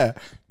 Yeah.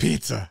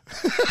 Pizza.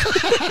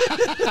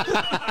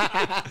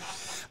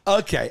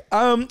 Okay.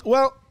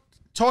 Well,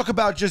 talk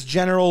about just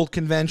general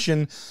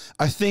convention.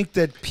 I think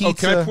that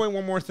pizza. Oh, can I point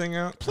one more thing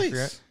out?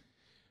 Please.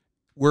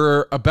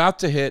 We're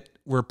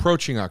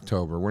approaching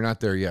October. We're not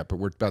there yet, but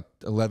we're about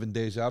 11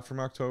 days out from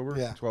October.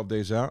 Yeah. 12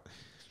 days out.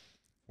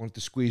 Want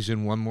to squeeze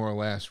in one more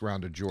last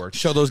round of jorts.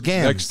 Show those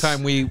gams. Next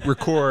time we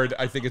record,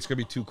 I think it's going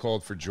to be too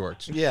cold for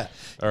jorts. Yeah.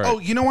 All right. Oh,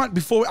 you know what?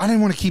 Before, I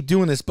didn't want to keep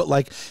doing this, but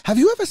like, have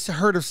you ever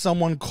heard of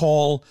someone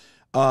call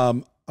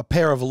a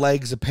pair of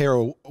legs a pair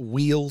of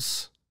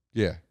wheels?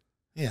 Yeah.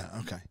 Yeah.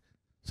 Okay.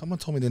 Someone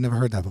told me they never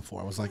heard that before.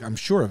 I was like, I'm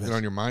sure of Is it it.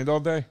 on your mind all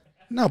day?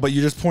 No, but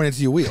you just pointed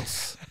to your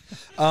wheels.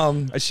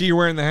 I see you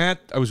wearing the hat.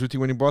 I was with you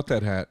when you bought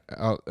that hat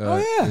out,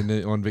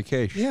 yeah. on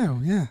vacation. Yeah.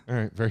 Yeah. All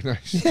right. Very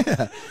nice.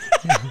 Yeah.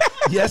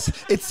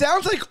 Yes. It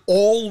sounds like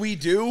all we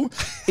do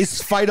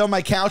is fight on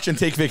my couch and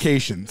take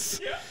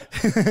vacations.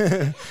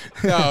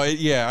 No,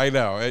 yeah, I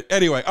know.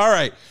 Anyway, all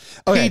right.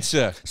 Okay.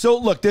 Pizza. So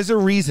look, there's a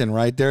reason,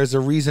 right? There's a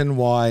reason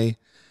why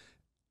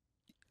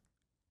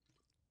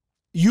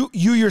you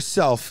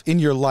yourself in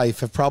your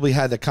life have probably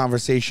had that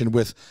conversation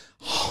with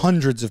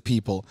hundreds of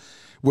people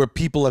where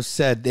people have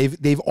said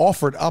they've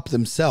offered up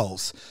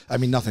themselves. I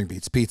mean, nothing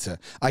beats pizza.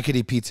 I could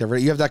eat pizza every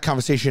day. You have that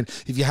conversation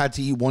if you had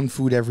to eat one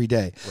food every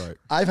day. Right.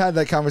 I've had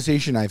that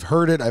conversation. I've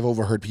heard it. I've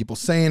overheard people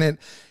saying it.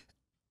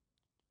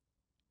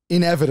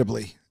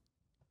 Inevitably,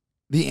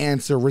 the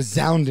answer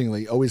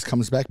resoundingly always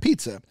comes back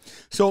pizza.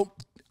 So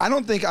I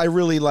don't think I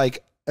really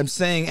am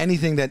saying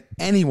anything that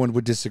anyone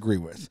would disagree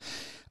with.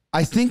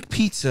 I think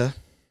pizza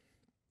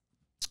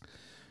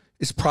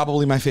is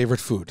probably my favorite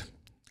food.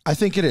 I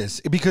think it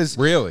is because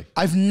Really?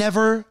 I've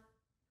never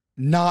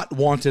not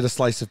wanted a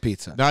slice of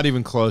pizza. Not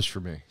even close for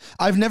me.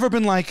 I've never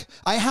been like,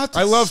 I have to.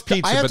 I love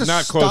pizza, I have but to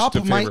not close stop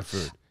to favorite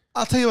food.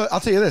 I'll tell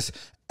you this.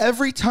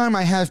 Every time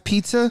I have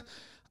pizza,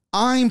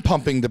 I'm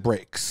pumping the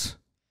brakes.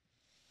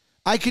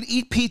 I could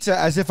eat pizza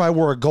as if I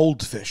were a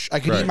goldfish.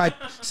 I could eat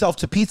myself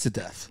to pizza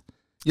death.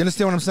 You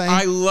understand what I'm saying?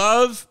 I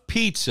love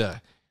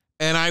pizza,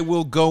 and I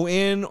will go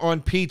in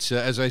on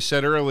pizza, as I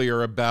said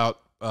earlier about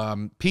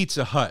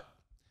Pizza Hut,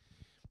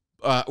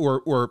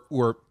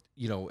 or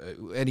you know,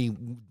 any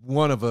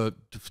one of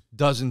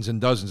dozens and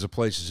dozens of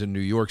places in New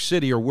York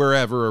City or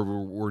wherever,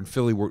 or in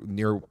Philly,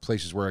 near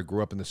places where I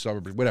grew up in the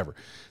suburbs, whatever.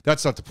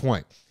 That's not the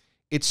point.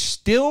 It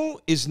still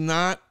is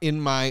not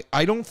in my,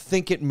 I don't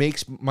think it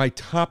makes my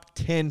top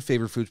 10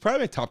 favorite foods,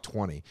 probably my top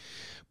 20,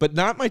 but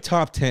not my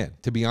top 10,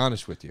 to be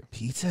honest with you.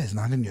 Pizza is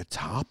not in your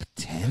top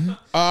 10?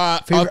 I'll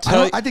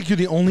tell you, I think you're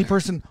the only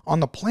person on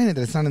the planet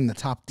that's not in the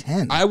top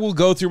 10. I will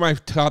go through my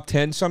top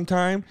 10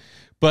 sometime,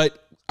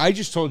 but I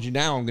just told you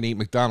now I'm going to eat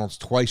McDonald's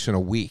twice in a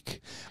week.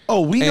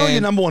 Oh, we know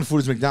your number one food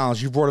is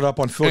McDonald's. You brought it up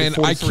on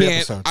 43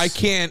 episodes.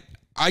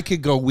 I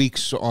could go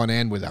weeks on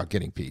end without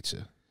getting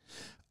pizza.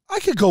 I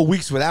could go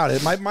weeks without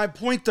it. My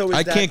point, though, is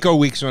I can't go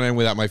weeks on end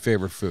without my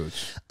favorite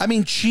foods. I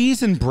mean,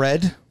 cheese and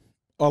bread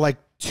are like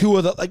two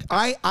of the, like,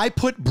 I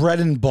put bread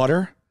and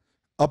butter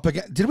up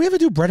against, did we ever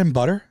do bread and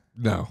butter?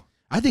 No.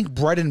 I think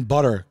bread and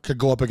butter could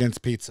go up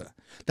against pizza.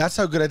 That's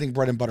how good I think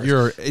bread and butter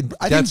is.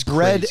 I think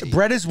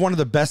bread is one of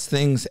the best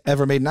things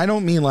ever made. And I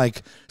don't mean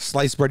like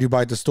sliced bread you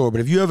buy at the store, but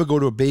if you ever go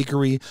to a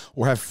bakery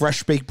or have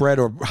fresh baked bread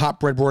or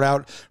hot bread brought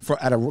out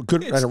at a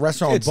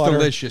restaurant with butter. It's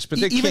delicious, but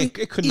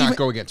it could not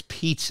go against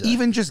pizza.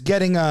 Even just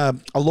getting a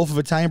loaf of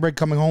Italian bread,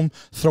 coming home,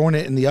 throwing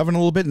it in the oven a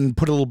little bit and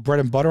put a little bread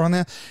and butter on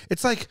there.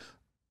 It's like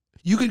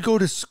you could go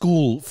to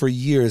school for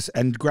years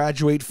and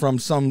graduate from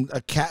some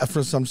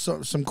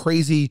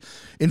crazy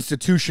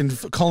institution,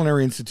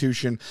 culinary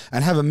institution,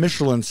 and have a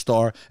Michelin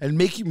star and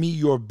make me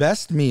your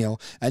best meal.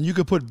 And you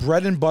could put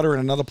bread and butter in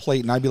another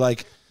plate, and I'd be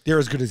like, they're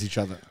as good as each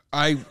other.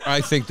 I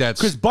think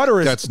that's because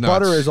butter nuts.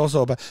 is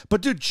also bad.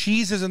 But dude,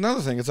 cheese is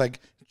another thing. It's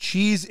like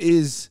cheese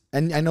is,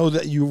 and I know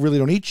that you really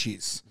don't eat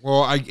cheese.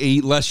 Well, I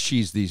eat less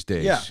cheese these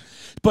days. Yeah,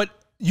 but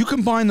you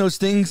combine those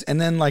things and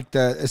then like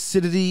the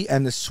acidity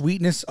and the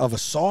sweetness of a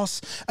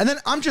sauce. And then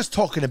I'm just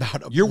talking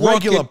about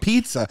regular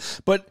pizza.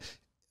 But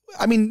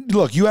I mean,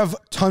 look, you have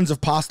tons of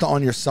pasta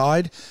on your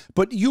side,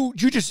 but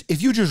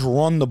if you just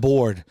run the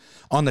board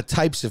on the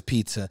types of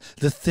pizza,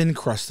 the thin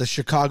crust, the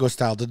Chicago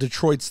style, the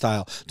Detroit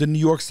style, the New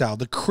York style,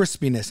 the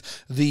crispiness,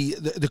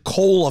 the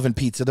coal oven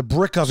pizza, the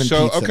brick oven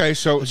pizza. Okay,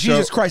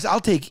 Jesus Christ, I'll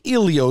take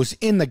Ilios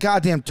in the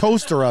goddamn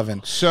toster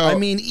oven. So I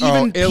mean,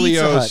 even Pizza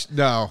Ilios, Hut.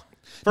 no.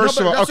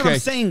 First of all, that's okay. what I'm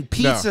saying.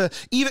 Pizza,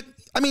 even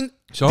I mean,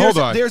 So hold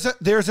on.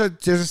 There's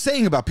a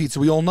saying about pizza.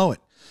 We all know it.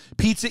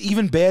 Pizza,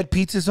 even bad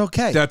pizza's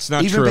okay. That's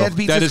not even true. Bad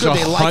pizza's That is good.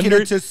 They like it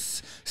 100 into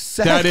sex.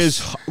 That is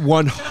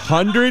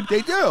 100.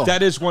 They do.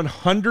 That is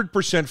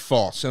 100%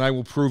 false, and I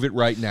will prove it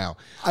right now.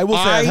 I will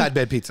say I've had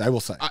bad pizza. I will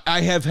say.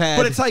 I have had.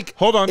 But it's like,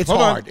 hold on, it's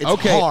hold hard. on.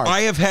 It's hard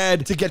I have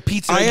had to get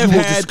pizza I that have you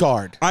will had,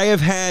 discard. I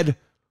have had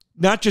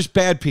not just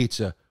bad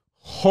pizza,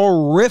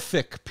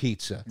 horrific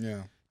pizza.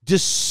 Yeah.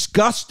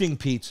 Disgusting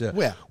pizza.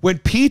 Where? When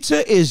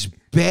pizza is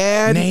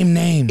bad, Name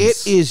names.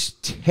 It is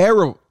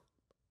terrible.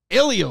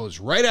 Ilio's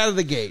right out of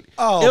the gate.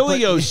 Oh,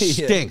 Ilio's but,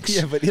 stinks.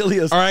 Yeah, but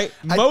Ilio's. All right,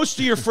 most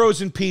of your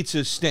frozen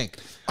pizzas stink.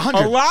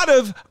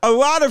 100. A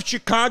lot of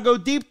Chicago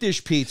deep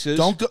dish pizzas.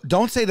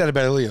 Don't say that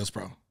about Ilio's,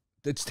 bro.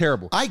 It's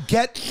terrible. I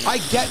get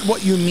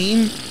what you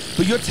mean,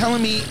 but you're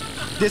telling me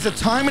there's a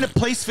time and a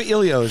place for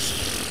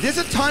Ilio's. There's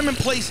a time and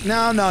place.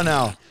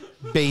 No.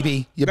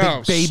 Baby, you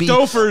No, big baby.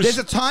 Stouffer's- There's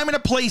a time and a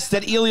place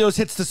that Elio's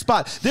hits the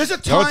spot. There's a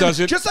time, it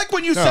doesn't. just like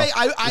when you No, say,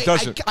 it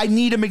doesn't. I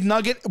need a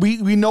McNugget.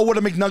 We know what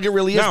a McNugget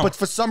really is, No. but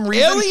for some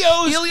reason, Elio's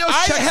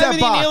I checks haven't that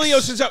box. eaten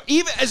Ilio's since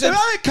even as When a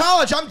I'm in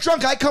college, I'm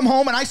drunk. I come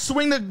home and I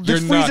swing the You're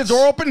freezer nuts.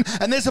 door open,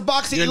 and there's a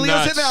box of You're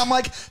Elio's in nuts. there. I'm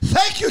like,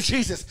 thank you,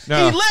 Jesus.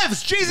 No. He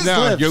lives. Jesus no,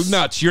 lives. you're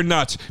nuts. You're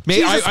nuts.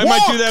 Jesus I might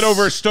do that walks.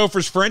 over a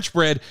Stouffer's French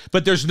bread,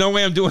 but there's no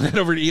way I'm doing that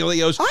over at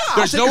Elio's. I'll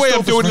There's take no a way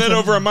I'm Stouffer's doing French that bread.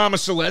 over a Mama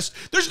Celeste.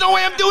 There's no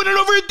way I'm doing it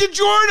over at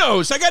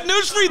DiGiorno's. I got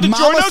news for you, DiGiorno's.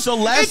 Mama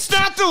Celeste? It's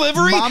not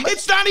delivery. Mama-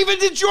 It's not even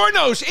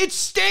DiGiorno's. It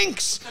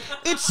stinks.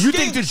 It stinks. You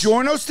think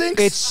DiGiorno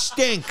stinks? It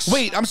stinks.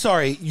 Wait, I'm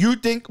sorry. You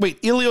think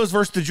Elio's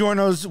versus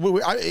DiGiorno's?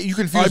 You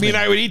confuse I mean, me.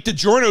 I would eat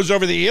DiGiorno's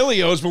over the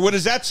Elio's, but what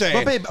does that say?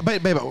 But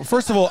babe,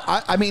 first of all,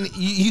 I mean,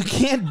 you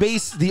can't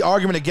base the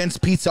argument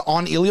against pizza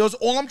on Elio's.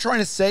 All I'm trying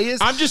to say is,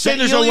 I'm just saying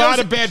that there's a lot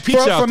of bad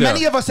pizza for out there.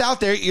 many of us out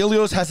there,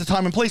 Elio's has a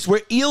time and place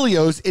where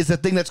Elio's is the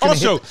thing that's going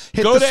to Also,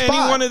 hit go the to spot.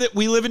 any one of the.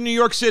 We live in New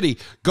York City.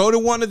 Go to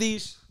one of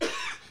these.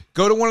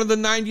 Go to one of the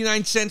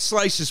 99-cent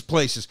slices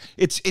places.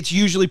 It's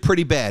usually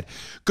pretty bad.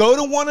 Go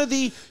to one of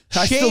the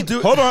I chain.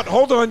 still do-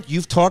 Hold on.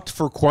 You've talked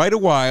for quite a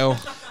while.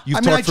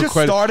 I just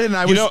started and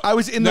I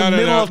was in the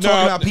middle of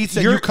talking about pizza.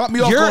 And you cut me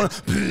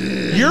off.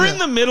 You're in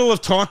the middle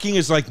of talking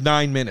is like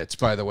 9 minutes,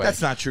 by the way.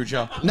 That's not true,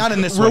 Joe. Not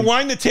in this one.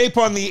 Rewind the tape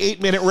on the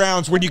 8-minute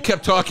rounds when you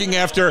kept talking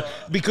after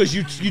because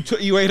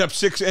you ate up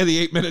 6 of the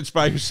 8 minutes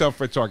by yourself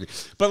for talking.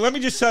 But let me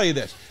just tell you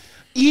this: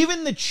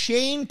 even the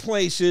chain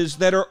places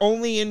that are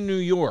only in New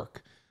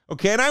York,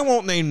 okay, and I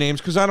won't name names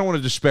because I don't want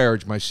to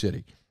disparage my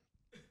city,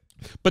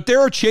 but there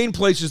are chain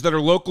places that are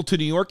local to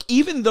New York.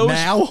 Even those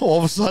now, all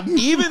of a sudden,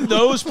 even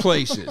those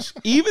places,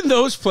 you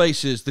know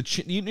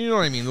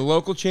what I mean, the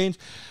local chains,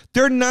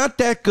 they're not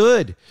that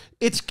good.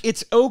 It's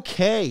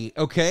okay,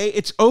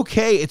 it's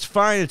okay, it's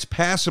fine, it's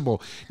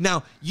passable.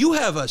 Now, you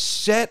have a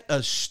set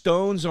of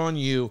stones on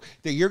you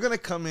that you're going to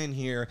come in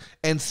here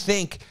and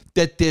think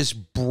that this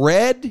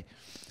bread,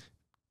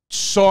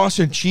 sauce,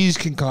 and cheese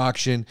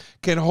concoction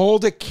can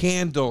hold a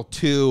candle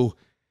to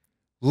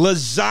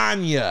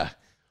lasagna,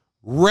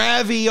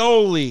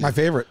 ravioli, my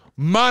favorite,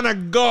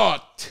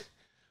 manigot,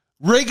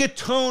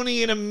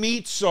 rigatoni in a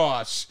meat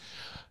sauce,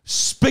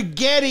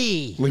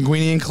 spaghetti,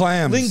 linguine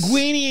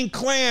and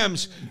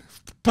clams,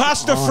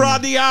 pasta fra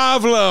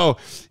diavolo.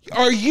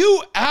 Are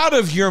you out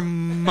of your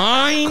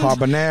mind?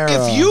 Carbonara.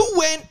 If you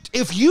went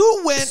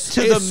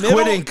to the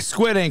middle,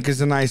 Squid Ink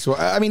is a nice one.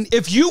 I mean,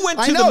 if you went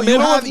to I know, the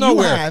middle of you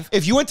nowhere, have.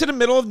 if you went to the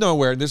middle of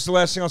nowhere, and this is the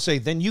last thing I'll say,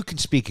 then you can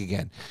speak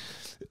again.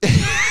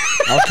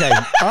 Okay.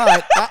 All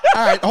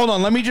right. Hold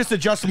on. Let me just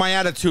adjust my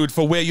attitude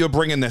for where you're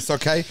bringing this.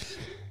 Okay.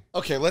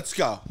 Okay. Let's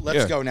go.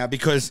 Let's go now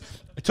because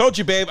I told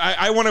you, babe.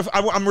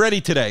 I'm ready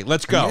today.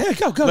 Let's go. Yeah,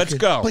 go. Let's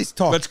go. Please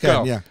talk. Let's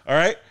go. Yeah. All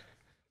right.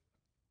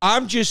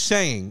 I'm just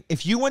saying,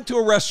 if you went to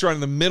a restaurant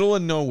in the middle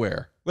of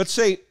nowhere, let's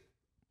say,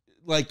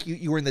 like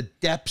you were in the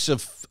depths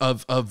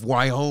of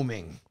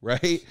Wyoming,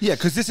 right? Yeah,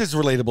 because this is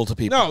relatable to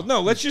people.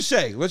 No. Let's just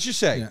say,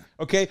 Yeah.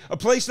 okay, a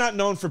place not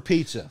known for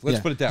pizza. Let's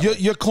put it that way.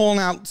 You're calling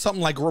out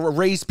something like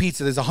Ray's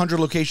Pizza. There's 100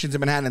 locations in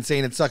Manhattan and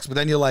saying it sucks, but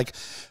then you're like,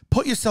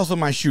 put yourself in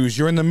my shoes.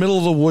 You're in the middle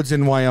of the woods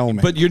in Wyoming.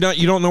 But you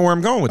don't know where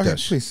I'm going with Okay,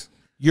 this. please.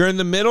 You're in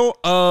the middle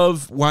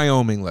of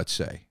Wyoming, let's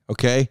say,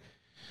 okay?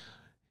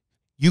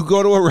 You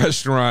go to a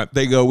restaurant,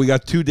 they go, we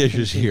got 2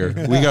 dishes here.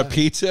 We got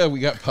pizza, we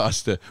got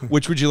pasta.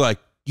 Which would you like?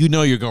 You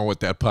know you're going with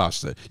that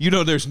pasta. You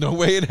know there's no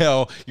way in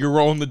hell you're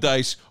rolling the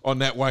dice on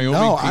that Wyoming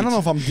No, pizza. I don't know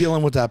if I'm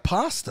dealing with that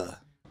pasta.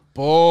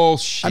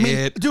 Bullshit. I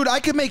mean, dude, I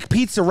could make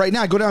pizza right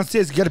now. I go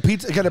downstairs, get a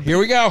pizza, Here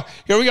we go.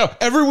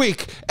 Every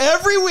week,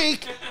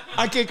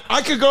 I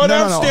could go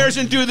downstairs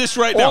and do this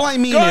right now. All I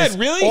mean go is, ahead,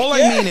 really? all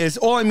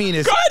I mean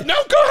is. Go ahead. No,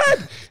 go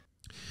ahead.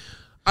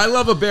 I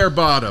love a bare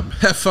bottom.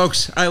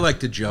 Folks, I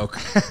like to joke.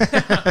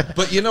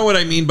 But you know what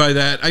I mean by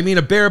that? I mean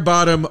a bare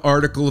bottom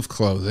article of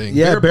clothing.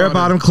 Yeah, bare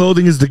bottom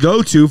clothing is the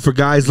go-to for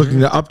guys looking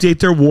to update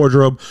their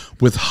wardrobe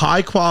with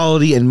high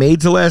quality and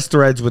made-to-last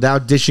threads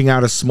without dishing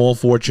out a small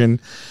fortune.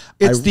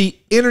 It's the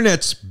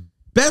internet's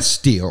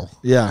best deal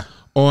Yeah.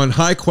 on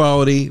high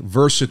quality,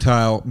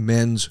 versatile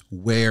men's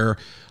wear.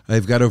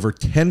 They've got over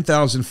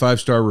 10,000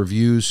 5-star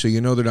reviews, so you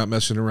know they're not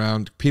messing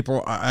around.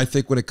 People, I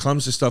think when it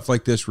comes to stuff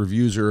like this,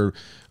 reviews are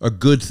a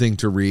good thing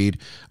to read.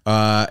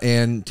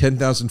 And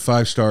 10,000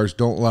 5 stars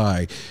don't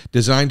lie.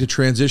 Designed to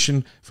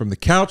transition from the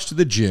couch to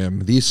the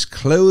gym, this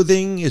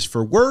clothing is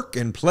for work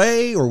and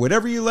play or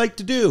whatever you like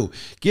to do.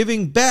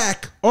 Giving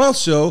back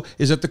also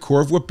is at the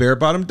core of what Bare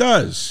Bottom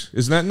does.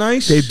 Isn't that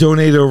nice? They've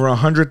donated over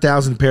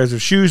 100,000 pairs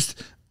of shoes.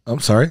 I'm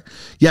sorry.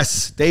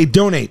 Yes, they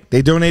donate.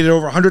 They donated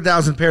over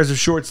 100,000 pairs of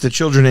shorts to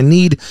children in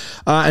need.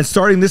 And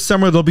starting this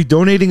summer, they'll be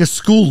donating a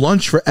school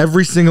lunch for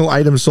every single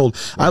item sold.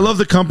 I love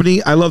the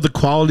company. I love the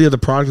quality of the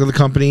product of the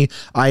company.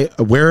 I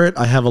wear it.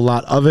 I have a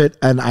lot of it.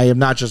 And I am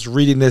not just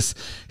reading this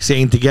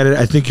saying to get it.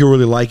 I think you'll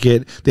really like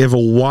it. They have a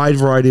wide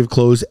variety of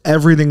clothes.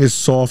 Everything is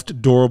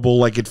soft, durable.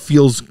 Like, it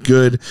feels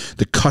good.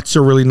 The cuts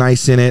are really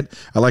nice in it.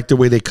 I like the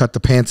way they cut the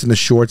pants and the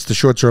shorts. The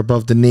shorts are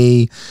above the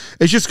knee.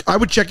 It's just, I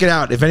would check it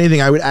out. If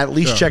anything, I would at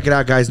least check it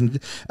out, guys. And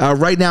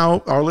right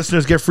now, our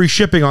listeners get free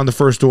shipping on the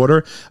first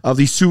order of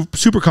these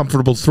super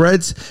comfortable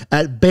threads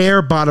at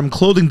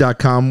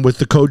barebottomclothing.com with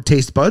the code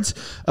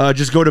TasteBuds.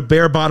 Just go to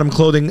Bare Bottom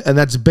Clothing, and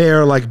that's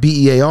bear like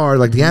BEAR,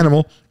 like the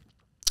animal,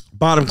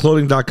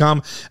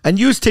 bottomclothing.com, and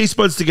use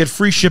TasteBuds to get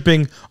free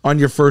shipping on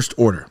your first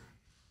order.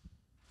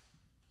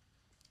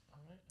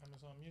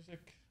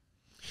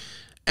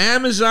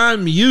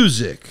 Amazon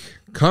Music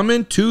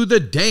coming to the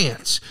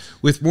dance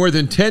with more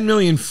than 10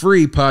 million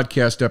free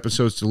podcast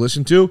episodes to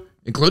listen to,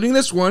 including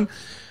this one.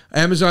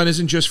 Amazon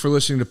isn't just for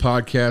listening to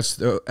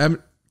podcasts.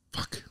 I'm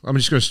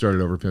just going to start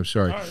it over, Pim.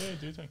 Sorry.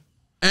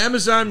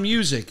 Amazon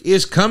Music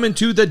is coming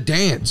to the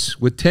dance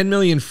with 10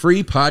 million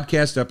free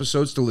podcast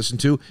episodes to listen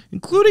to,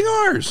 including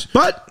ours.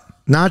 But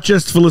not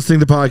just for listening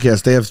to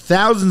podcasts. They have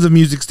thousands of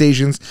music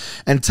stations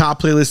and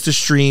top playlists to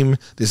stream.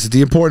 This is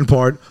the important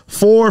part,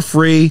 for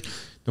free.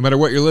 No matter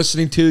what you're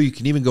listening to, you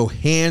can even go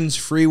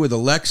hands-free with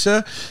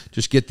Alexa.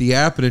 Just get the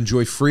app and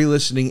enjoy free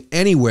listening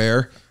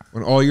anywhere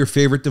on all your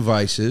favorite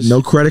devices.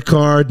 No credit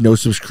card, no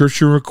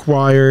subscription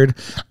required.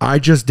 I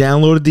just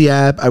downloaded the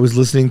app. I was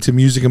listening to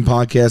music and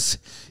podcasts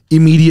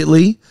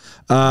immediately.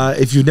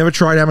 If you've never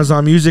tried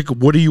Amazon Music,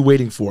 what are you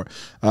waiting for?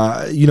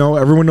 You know,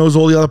 everyone knows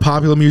all the other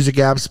popular music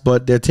apps,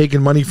 but they're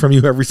taking money from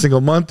you every single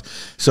month.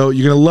 So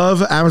you're going to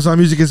love Amazon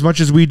Music as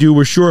much as we do.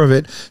 We're sure of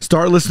it.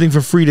 Start listening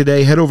for free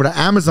today. Head over to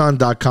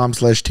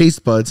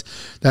amazon.com/tastebuds.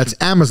 That's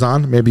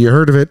Amazon, maybe you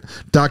heard of it,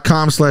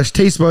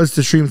 .com/tastebuds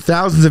to stream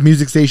thousands of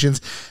music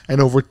stations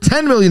and over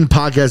 10 million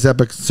podcast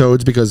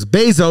episodes, because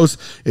Bezos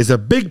is a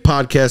big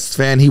podcast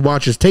fan. He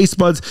watches Taste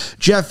Buds.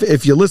 Jeff,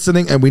 if you're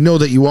listening, and we know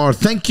that you are,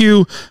 thank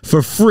you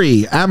for free.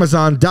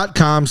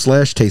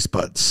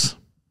 Amazon.com/tastebuds.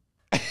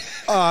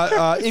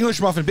 English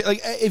muffin. Like,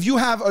 if you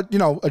have a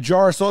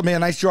jar of sauce, a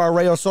nice jar of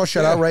Rayo sauce,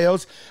 shout out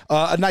Rayos,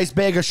 a nice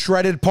bag of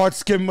shredded part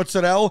skim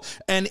mozzarella,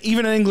 and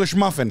even an English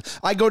muffin.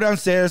 I go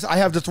downstairs, I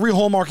have the 3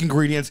 Hallmark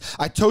ingredients,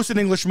 I toast an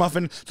English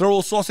muffin, throw a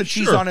little sauce and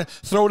cheese on it,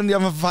 throw it in the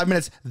oven for 5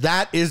 minutes.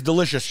 That is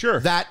delicious. Sure.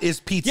 That is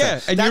pizza.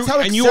 Yeah, and that's how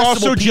accessible you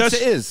also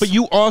pizza is. But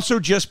you also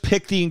just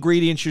pick the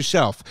ingredients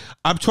yourself.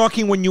 I'm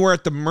talking when you are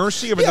at the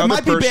mercy of another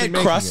person. It might be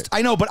bad crust, it.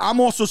 I know, but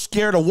I'm also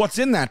scared of what's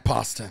in that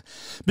pasta.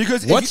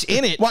 Because what's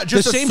in it? What,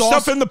 just the same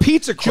stuff in the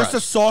pizza crust. Just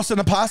a sauce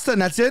and a pasta,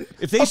 and that's it.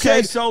 If they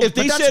said, if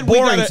they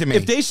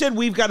said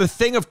we've got a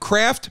thing of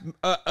Kraft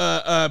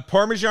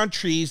Parmesan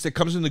cheese that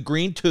comes in the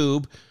green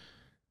tube,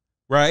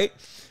 right?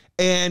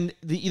 And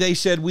they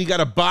said we got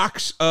a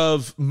box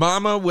of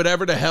Mama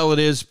whatever the hell it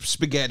is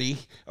spaghetti,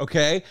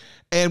 okay?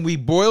 And we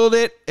boiled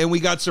it, and we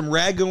got some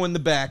ragu in the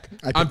back.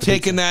 I'm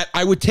taking that.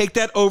 I would take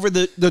that over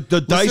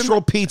the dice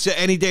roll pizza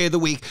any day of the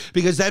week,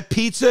 because that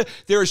pizza,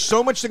 there is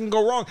so much that can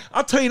go wrong.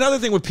 I'll tell you another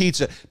thing with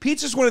pizza.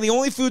 Pizza is one of the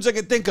only foods I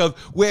can think of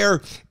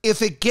where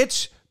if it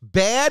gets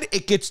bad,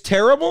 it gets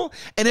terrible,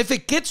 and if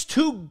it gets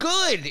too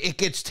good, it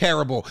gets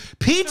terrible.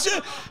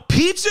 Pizza,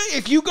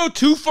 if you go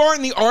too far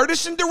in the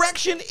artisan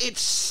direction, it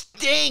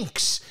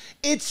stinks.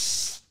 It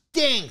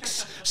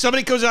stinks.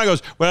 Somebody comes out and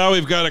goes, well,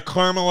 we've got a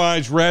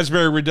caramelized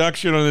raspberry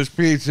reduction on this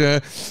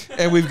pizza,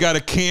 and we've got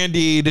a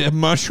candied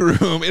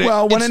mushroom.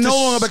 Well, when it no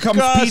longer becomes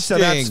pizza,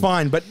 that's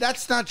fine. But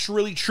that's not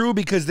really true,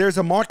 because there's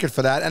a market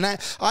for that. And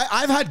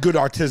I've had good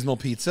artisanal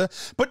pizza.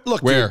 But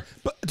look,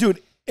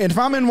 dude, if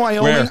I'm in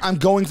Wyoming, I'm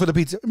going for the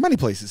pizza. Many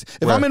places.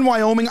 If I'm in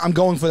Wyoming, I'm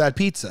going for that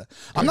pizza.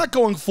 I'm not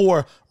going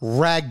for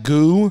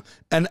ragu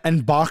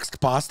and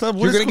boxed pasta.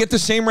 You're going to get the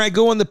same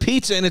ragu on the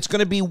pizza, and it's going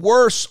to be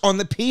worse on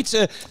the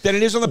pizza than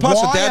it is on the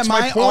pasta. That's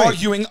my point. Why am I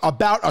arguing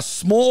about a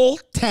small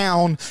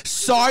town,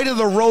 side of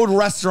the road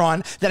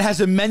restaurant that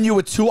has a menu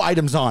with 2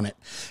 items on it?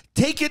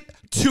 Take it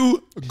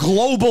to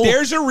global.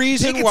 There's a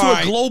reason why. Take it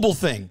to a global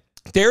thing.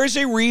 There is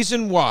a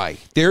reason why.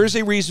 There is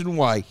a reason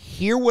why.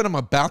 Hear what I'm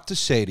about to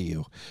say to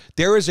you.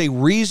 There is a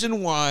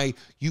reason why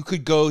you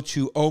could go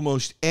to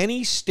almost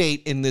any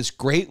state in this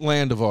great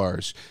land of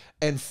ours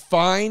and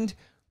find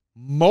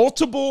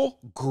multiple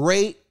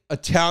great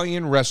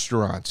Italian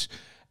restaurants.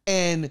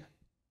 And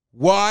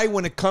why,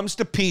 when it comes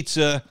to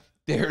pizza,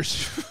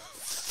 there's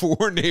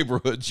 4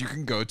 neighborhoods you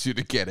can go to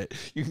get it.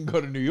 You can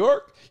go to New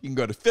York, you can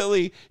go to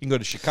Philly, you can go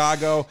to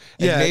Chicago,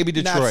 and maybe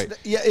Detroit.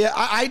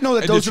 I know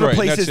that those are the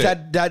places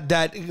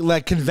that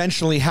like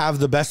conventionally have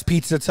the best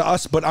pizza to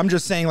us. But I'm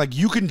just saying, like,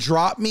 you can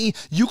drop me.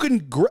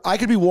 I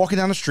could be walking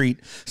down the street.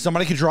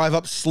 Somebody could drive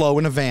up slow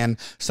in a van.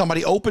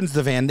 Somebody opens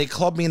the van. They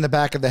club me in the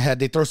back of the head.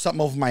 They throw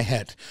something over my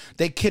head.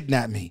 They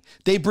kidnap me.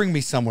 They bring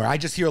me somewhere. I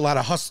just hear a lot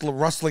of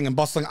rustling and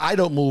bustling. I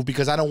don't move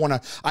because I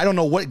don't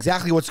know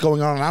exactly what's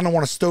going on, and I don't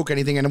want to stoke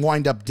anything and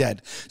wind up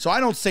dead. So I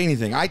don't say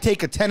anything. I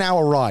take a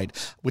 10-hour ride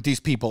with these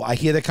people. I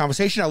hear the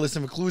conversation. I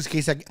listen for clues in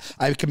case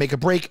I can make a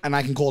break, and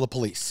I can call the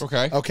police.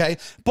 Okay.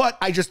 But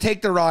I just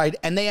take the ride,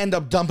 and they end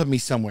up dumping me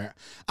somewhere.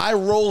 I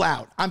roll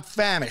out. I'm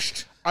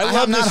famished. I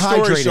love this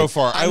story so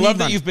far. I love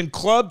that you've been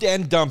clubbed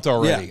and dumped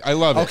already. Yeah. I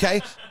love it.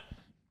 Okay.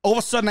 All of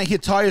a sudden, I hear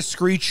tires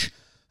screech.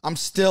 I'm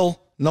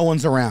still. No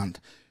one's around.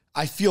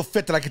 I feel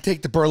fit that I could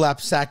take the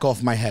burlap sack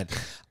off my head.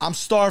 I'm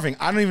starving.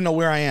 I don't even know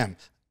where I am.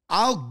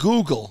 I'll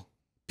Google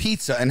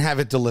pizza and have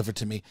it delivered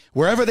to me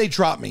wherever they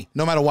drop me,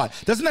 no matter what.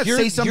 Doesn't that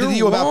say something to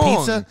you about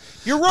pizza?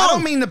 You're wrong. I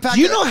don't mean the fact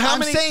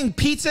I'm saying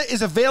pizza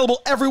is available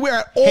everywhere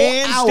at all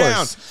hours.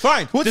 Down.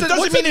 Fine. That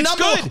doesn't mean it's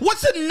good.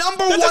 What's the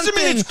number one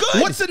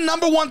thing? What's the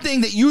number one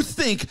thing that you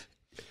think?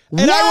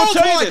 And I will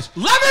tell you this.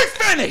 Let me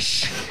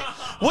finish.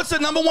 What's the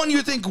number one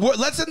you think?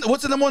 What's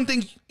the number one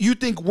thing you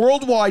think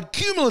worldwide,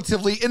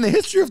 cumulatively in the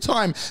history of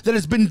time, that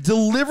has been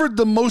delivered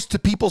the most to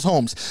people's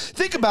homes?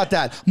 Think about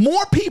that.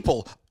 More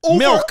people.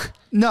 Milk.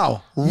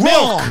 No. Milk.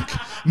 Wrong.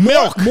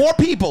 Milk. More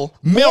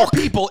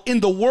people in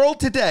the world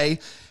today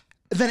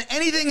than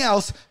anything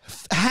else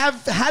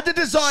have had the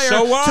desire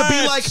to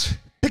be like,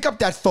 pick up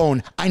that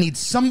phone. I need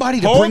somebody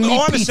to bring me pizza.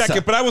 Hold on a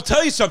second, but I will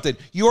tell you something.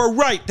 You are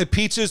right that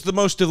pizza is the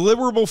most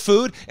deliverable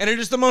food, and it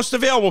is the most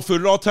available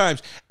food at all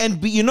times.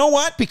 And you know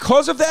what?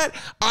 Because of that,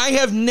 I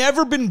have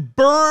never been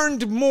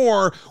burned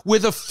more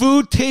with a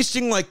food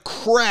tasting like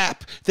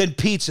crap than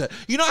pizza.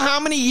 You know how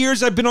many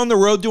years I've been on the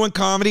road doing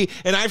comedy,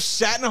 and I've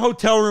sat in a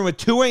hotel room at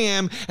 2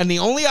 a.m., and the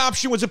only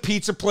option was a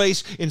pizza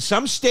place in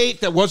some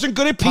state that wasn't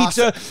good at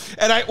pizza,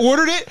 and I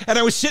ordered it, and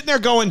I was sitting there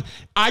going,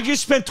 I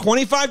just spent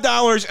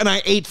 $25, and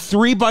I ate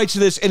 3 bites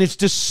of this, and it's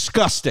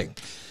disgusting.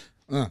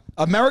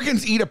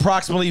 Americans eat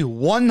approximately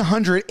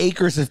 100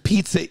 acres of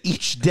pizza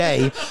each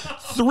day,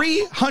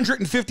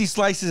 350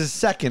 slices a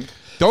second.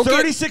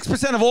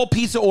 36% of all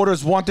pizza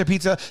orders want their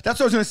pizza. That's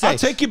what I was going to say. I'll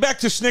take you back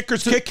to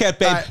Snickers Kit Kat,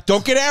 babe.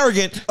 Don't get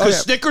arrogant,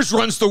 because Snickers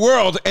runs the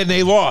world, and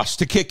they lost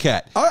to Kit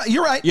Kat.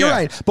 You're right. You're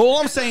right. But all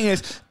I'm saying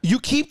is, you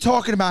keep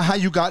talking about how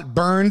you got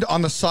burned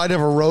on the side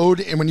of a road,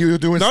 and when you were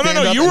doing stand-up.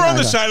 No, you were on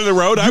the side of the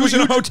road. I was in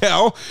a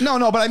hotel. No,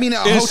 but I mean a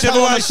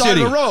hotel on the side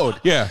of the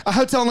road. Yeah. A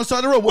hotel on the side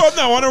of the road. Well,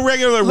 no, on a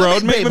regular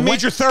road, a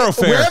major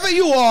thoroughfare. Wherever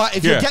you are,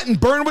 if you're getting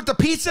burned with the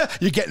pizza,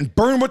 you're getting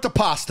burned with the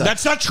pasta.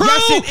 That's not true.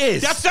 Yes, it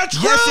is. That's not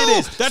true. Yes, it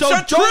is. That's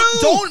not true.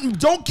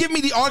 Don't give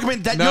me the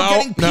argument that you're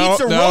getting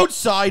pizza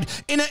roadside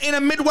in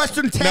a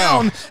Midwestern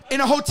town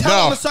in a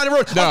hotel on the side of the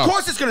road. Of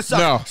course it's going to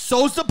suck.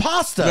 So's the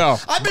pasta.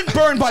 I've been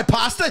burned by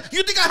pasta.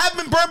 You think I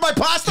haven't been burned by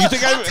pasta?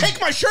 I'll take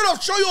my shirt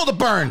off, show you all the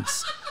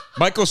burns.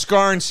 Michael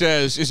Scarn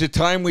says, is it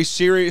time we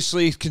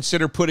seriously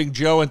consider putting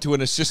Joe into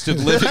an assisted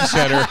living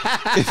center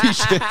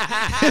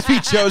if he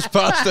chose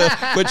pasta,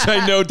 which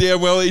I know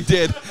damn well he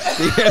did?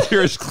 The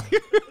answer is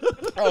clear.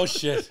 Oh,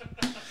 shit.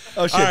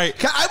 Oh, shit. All right.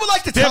 I would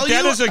like to tell you.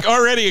 That is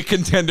already a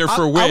contender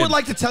for win. I would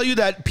like to tell you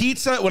that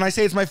pizza, when I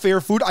say it's my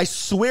favorite food, I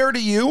swear to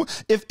you,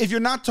 if you're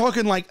not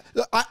talking like,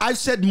 I've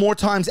said more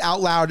times out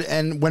loud,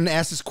 and when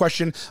asked this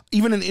question,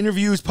 even in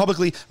interviews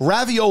publicly,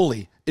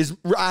 ravioli is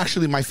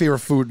actually my favorite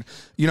food,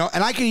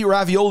 and I can eat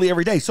ravioli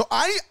every day. So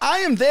I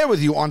am there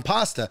with you on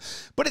pasta,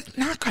 but it's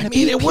not going to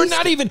be. We're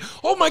not even,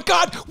 oh my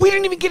God, we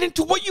didn't even get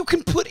into what you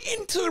can put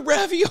into the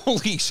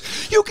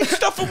raviolis. You can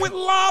stuff them with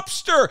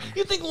lobster.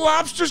 You think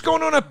lobster's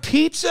going on a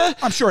pizza?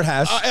 I'm sure it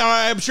has.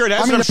 I'm sure it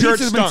has. I mean, the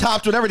pizza's sure been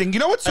topped with everything. You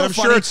know what's so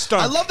funny? Sure it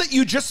stunk. I love that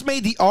you just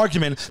made the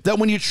argument that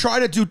when you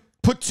try to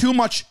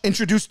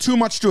introduce too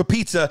much to a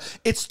pizza,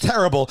 it's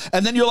terrible.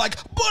 And then you're like,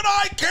 but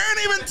I can't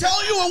even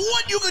tell you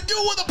what you could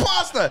do with a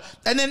pasta.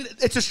 And then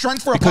it's a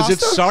strength for a pasta?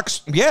 Because it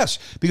sucks. Yes,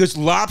 because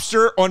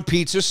lobster on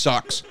pizza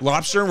sucks.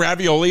 Lobster and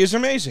ravioli is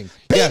amazing.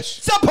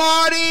 Pizza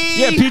party!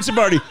 Yeah, pizza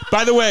party.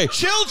 By the way,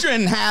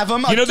 children have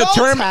them. You know the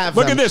term.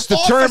 Look at this. The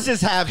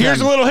Offices have them.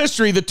 Here's a little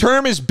history. The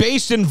term is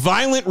based in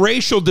violent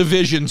racial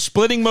division,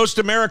 splitting most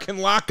American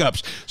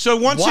lockups. So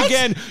once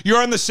again,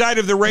 you're on the side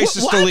of the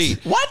racist elite.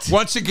 What?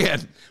 Once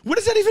again. What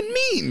does that even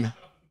mean?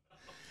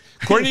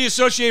 According to the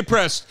Associated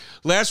Press,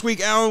 last week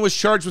Allen was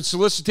charged with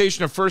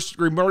solicitation of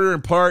first-degree murder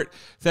in part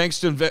thanks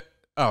to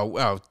oh,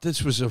 wow,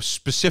 this was a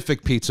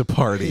specific pizza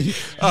party.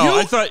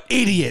 I thought...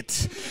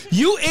 Idiot.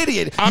 You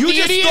idiot. I'm you the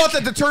just idiot? thought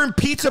that the term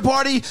pizza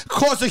party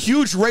caused a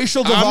huge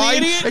racial divide?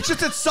 I'm the idiot? It's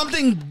just that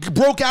something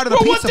broke out of the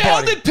pizza party. What the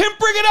hell did Pimp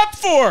bring it up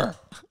for?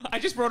 I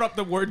just brought up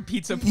the word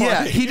pizza party.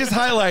 Yeah, he just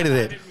highlighted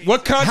it.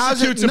 What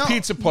constitutes a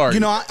pizza party? You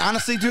know,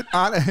 honestly, dude.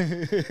 No,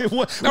 right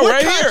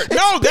here.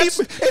 No, it's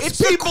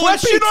the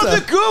question on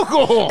the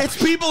Google.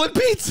 It's people and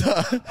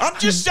pizza. I'm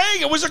just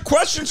saying it was a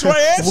question, so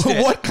I asked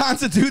it. What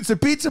constitutes a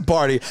pizza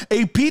party?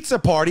 A pizza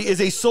party is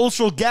a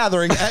social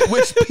gathering at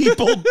which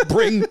people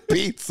bring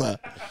pizza.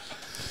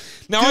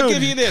 Now, Dude, I'll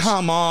give you this.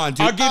 Come on,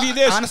 dude. I'll give you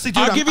this. Honestly,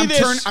 dude, I'll give you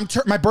this.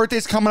 My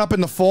birthday's coming up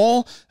in the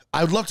fall.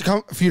 I would love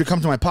for you to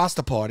come to my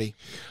pasta party.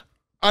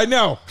 I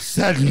know.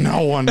 Said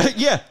no one.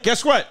 Yeah,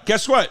 guess what?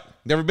 Guess what?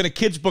 Never been a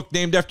kid's book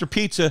named after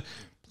pizza.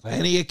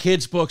 Plenty of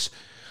kids' books.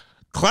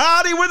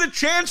 Cloudy with a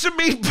Chance of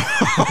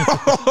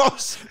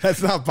Meatballs.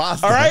 That's not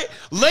pasta. All right?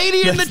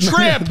 Lady and the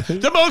Tramp,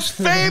 the most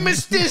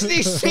famous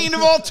Disney scene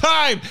of all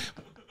time.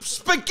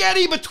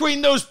 Spaghetti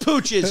between those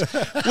pooches.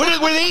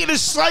 Were they eating a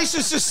slice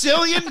of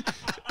Sicilian?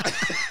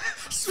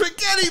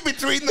 Spaghetti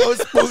between those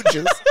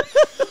pooches.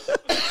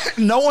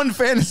 No one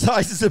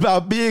fantasizes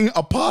about being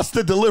a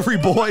pasta delivery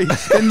boy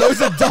in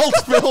those adult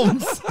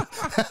films.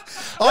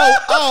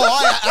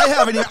 I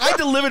haven't. I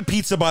delivered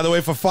pizza, by the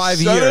way, for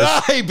 5 years. So did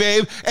I,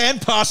 babe, and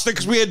pasta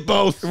because we had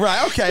both.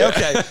 Right?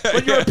 Okay.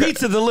 But you're a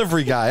pizza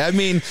delivery guy. I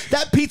mean,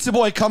 that pizza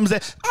boy comes in.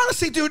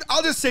 Honestly, dude,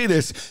 I'll just say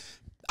this.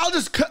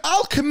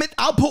 I'll commit.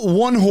 I'll put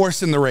one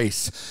horse in the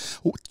race.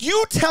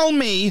 You tell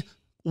me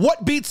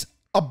what beats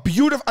a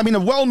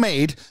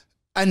well-made.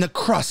 And the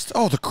crust.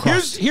 Oh, the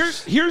crust.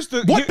 Here's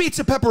the what beats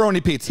a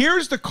pepperoni pizza?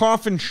 Here's the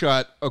coffin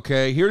shut.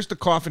 Okay, here's the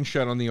coffin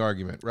shut on the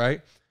argument.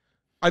 Right?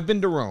 I've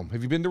been to Rome.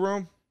 Have you been to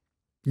Rome?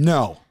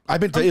 No, I've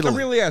been to Italy. I'm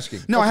really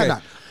asking. No, okay. I have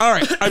not. All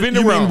right, I've been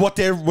to you Rome. Mean what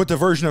the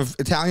version of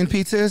Italian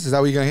pizza is? Is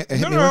that what you're gonna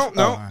hit me with?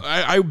 No.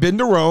 I've been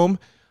to Rome.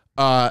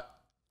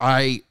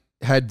 I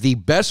had the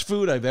best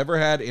food I've ever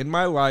had in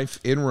my life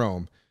in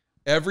Rome.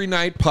 Every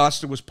night,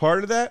 pasta was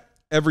part of that.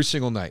 Every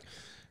single night.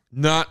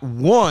 Not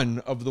one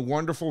of the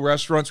wonderful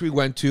restaurants we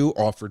went to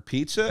offered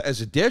pizza as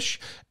a dish.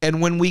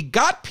 And when we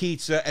got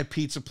pizza at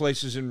pizza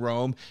places in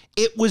Rome,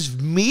 it was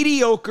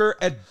mediocre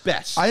at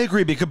best. I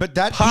agree, but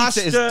that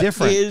pasta pizza is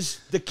different.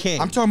 Is the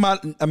king. I'm talking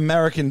about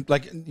American,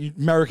 like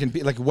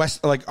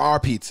West, like our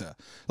pizza.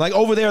 Like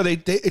over there,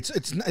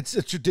 it's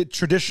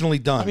traditionally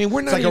done. I mean,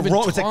 we're not it's like even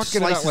it's like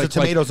talking about slices of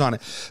tomatoes on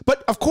it.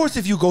 But of course,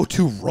 if you go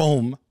to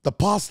Rome, the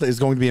pasta is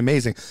going to be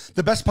amazing.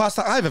 The best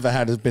pasta I've ever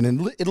had has been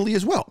in Italy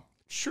as well.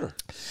 Sure.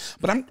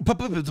 But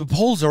the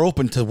polls are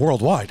open to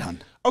worldwide,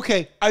 hon.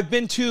 Okay, I've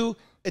been to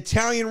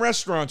Italian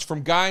restaurants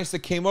from guys that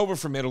came over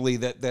from Italy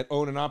that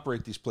own and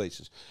operate these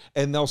places.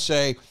 And they'll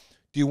say,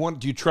 do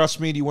you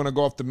trust me? Do you want to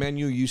go off the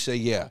menu? You say,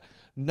 yeah.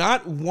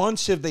 Not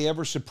once have they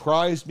ever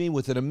surprised me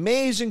with an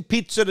amazing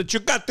pizza that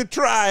you got to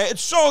try.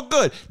 It's so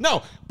good.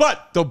 No,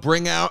 but they'll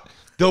bring out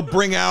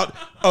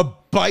a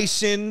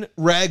bison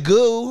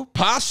ragu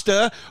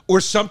pasta or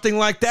something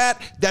like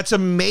that. That's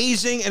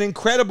amazing and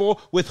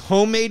incredible with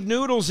homemade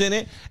noodles in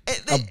it.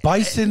 A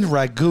bison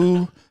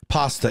ragu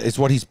pasta is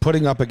what he's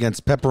putting up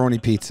against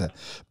pepperoni pizza.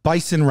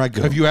 Bison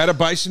ragu. Have you had a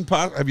bison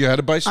pasta? Have you had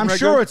a bison ragu? I'm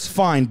sure it's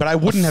fine, but I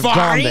wouldn't have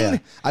gone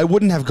there. I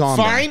wouldn't have gone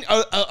there. Fine?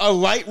 A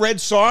light red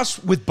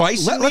sauce with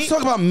bison meat? Let's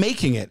talk about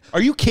making it.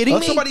 Are you kidding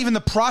me? Let's talk about even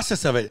the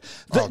process of it.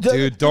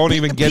 Dude, don't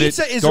even get it.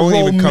 Pizza is don't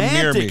romantic, even come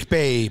near me.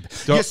 Babe.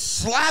 You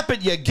slap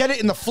it, you get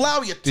it in the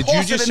flour, you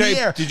toss it in the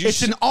air.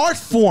 It's an art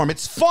form.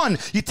 It's fun.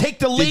 You take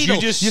the ladle,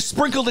 you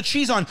sprinkle the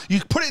cheese on,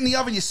 you put it in the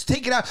oven, you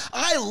take it out.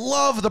 I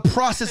love the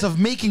process of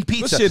making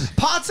pizza. Listen.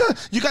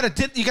 Pizza, you gotta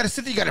sit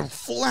there, you gotta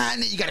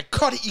flatten it, you gotta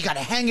cut it, you gotta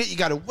hang it, you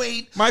gotta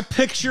wait. My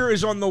picture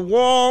is on the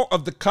wall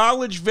of the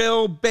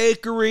Collegeville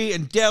Bakery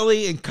and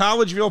Deli in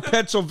Collegeville,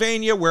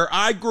 Pennsylvania, where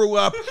I grew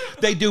up.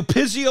 They do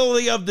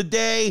Pizzioli of the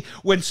day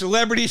when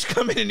celebrities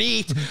come in and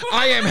eat.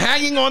 I am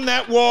hanging on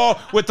that wall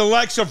with the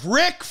likes of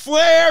Ric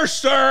Flair,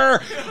 sir.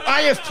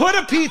 I have put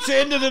a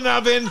pizza into the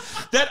oven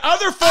that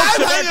other folks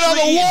have hanging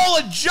actually on the wall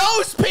of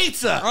Joe's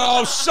Pizza.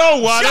 Oh, so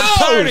what? Joe's. I'm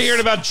tired of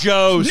hearing about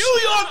Joe's. New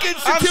York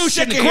institution. I'm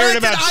sick of hearing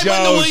about I'm Joe's.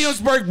 on the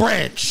Williamsburg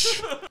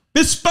branch.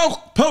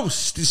 Bespoke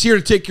Post is here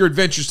to take your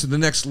adventures to the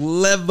next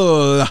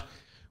level.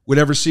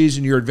 Whatever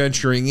season you're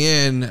adventuring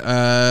in,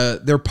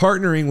 they're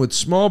partnering with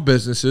small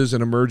businesses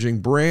and emerging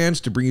brands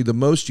to bring you the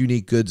most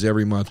unique goods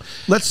every month.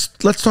 Let's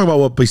talk about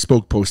what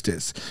Bespoke Post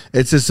is.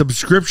 It's a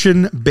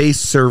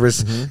subscription-based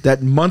service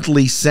that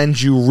monthly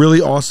sends you really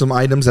awesome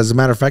items. As a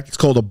matter of fact, it's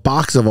called a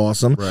box of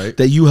awesome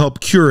that you help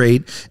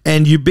curate.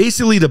 And you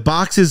basically, the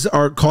boxes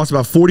cost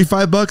about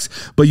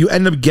 $45, but you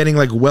end up getting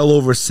like well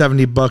over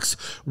 $70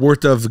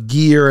 worth of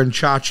gear and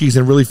tchotchkes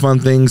and really fun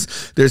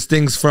things. There's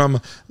things from,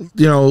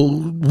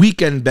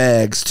 weekend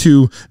bags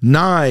to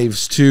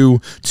knives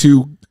to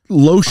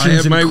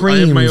lotions and creams.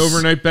 I have my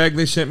overnight bag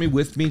they sent me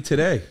with me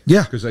today.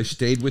 Yeah. Because I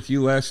stayed with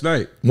you last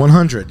night.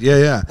 100.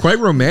 Yeah. Quite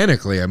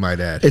romantically, I might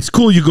add. It's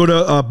cool. You go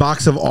to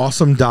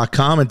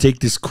boxofawesome.com and take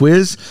this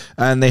quiz,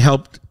 and they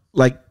help,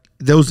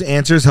 those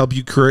answers help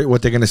you curate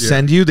what they're going to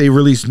send you. They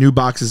release new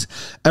boxes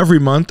every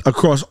month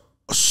across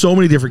so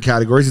many different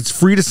categories. It's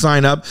free to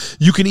sign up.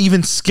 You can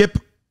even skip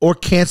or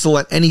cancel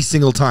at any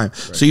single time.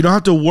 So you don't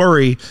have to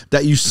worry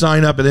that you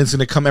sign up and it's going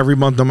to come every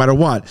month no matter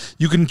what.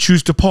 You can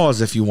choose to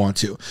pause if you want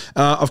to.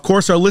 Of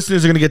course, our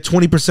listeners are going to get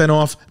 20%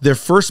 off their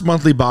first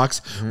monthly box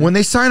when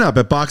they sign up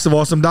at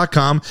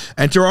boxofawesome.com.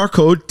 Enter our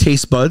code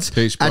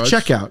TasteBuds at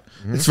checkout.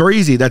 It's very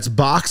easy. That's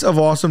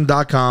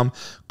boxofawesome.com.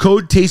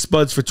 Code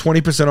TasteBuds for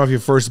 20% off your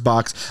first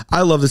box.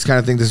 I love this kind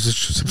of thing. This is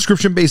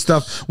subscription-based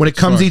stuff. When it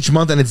comes each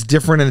month and it's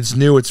different and it's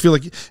new, it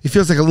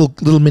feels like a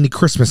little mini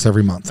Christmas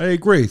every month. I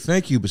agree.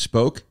 Thank you,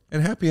 Bespoke,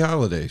 and happy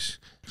holidays.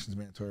 Section's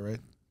mandatory, right?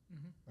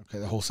 Okay,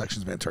 the whole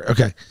section's mandatory.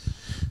 Okay.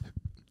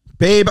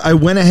 Babe, I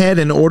went ahead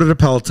and ordered a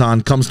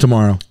Peloton. Comes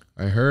tomorrow.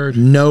 I heard.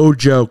 No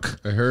joke.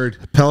 I heard.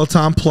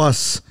 Peloton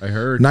Plus. I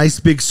heard. Nice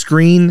big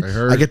screen. I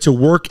heard. I get to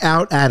work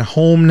out at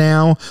home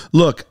now.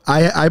 Look,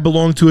 I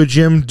belong to a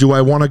gym. Do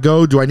I want to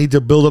go? Do I need to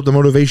build up the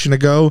motivation to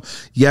go?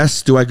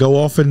 Yes. Do I go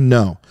often?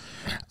 No.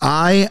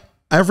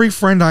 Every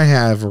friend I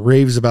have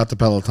raves about the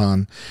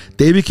Peloton.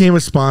 They became a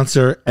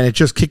sponsor, and it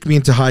just kicked me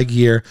into high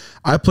gear.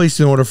 I placed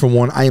an order for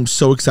one. I am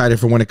so excited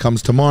for when it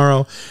comes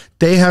tomorrow.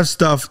 They have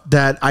stuff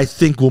that I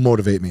think will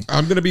motivate me.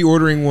 I'm going to be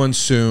ordering one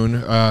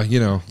soon.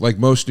 You know, like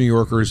most New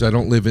Yorkers, I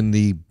don't live in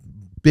the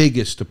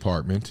biggest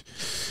apartment.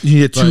 You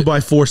need a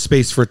 2x4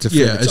 space for it to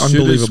fit. It's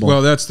unbelievable.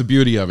 Well, that's the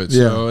beauty of it.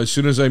 So as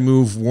soon as I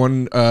move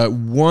one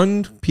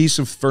piece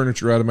of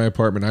furniture out of my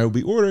apartment, I will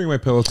be ordering my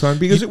Peloton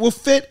because it will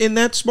fit in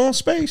that small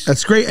space.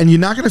 That's great. And you're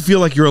not going to feel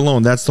like you're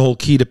alone. That's the whole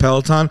key to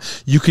Peloton.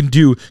 You can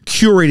do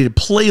curated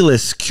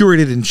playlists,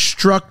 curated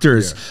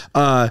instructors.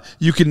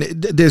 You can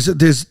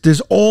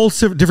there's all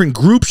different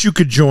groups you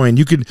could join.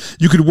 You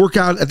could work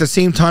out at the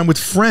same time with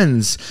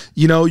friends.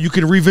 You know, you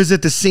can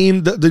revisit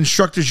the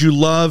instructors you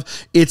love.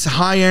 It's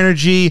high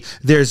energy.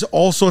 There's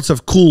all sorts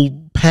of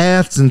cool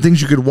paths and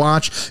things you could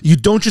watch. You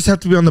don't just have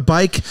to be on the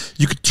bike.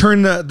 You could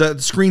turn the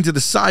screen to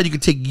the side. You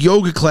could take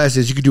yoga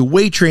classes. You could do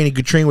weight training. You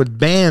could train with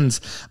bands.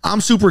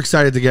 I'm super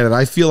excited to get it.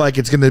 I feel like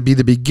it's going to be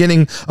the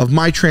beginning of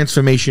my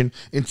transformation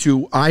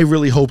into, I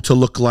really hope to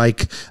look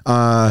like,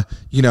 a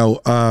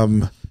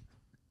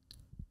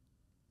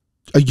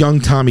young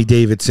Tommy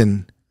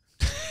Davidson.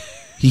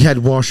 He had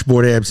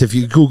washboard abs. If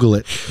you Google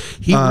it,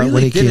 he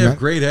really did have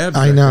great abs.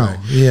 I know.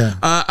 Yeah.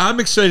 I'm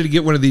excited to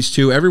get one of these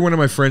too. Every one of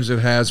my friends that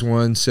has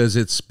one says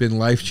it's been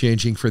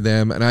life-changing for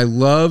them, and I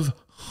love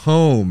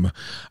home.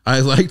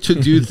 I like to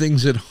do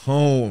things at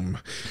home.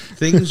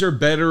 Things are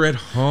better at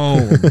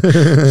home.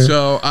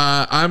 So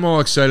I'm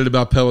all excited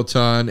about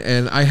Peloton,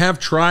 and I have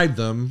tried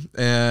them,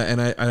 and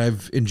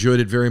I've enjoyed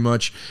it very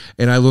much,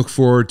 and I look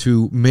forward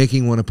to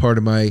making one a part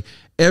of my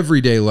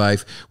everyday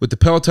life. With the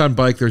Peloton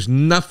bike, there's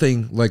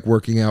nothing like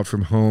working out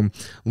from home.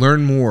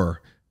 Learn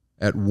more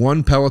at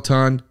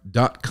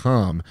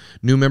onepeloton.com.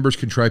 New members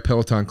can try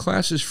Peloton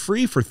classes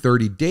free for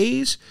 30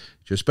 days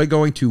just by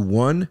going to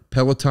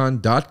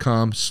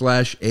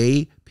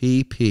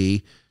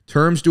onepeloton.com/APP.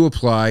 Terms do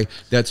apply.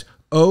 That's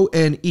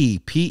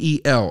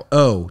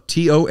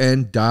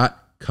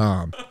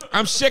ONEPELOTON.com.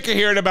 I'm sick of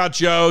hearing about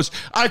Joe's.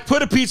 I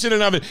put a pizza in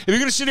an oven. If you're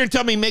going to sit here and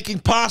tell me making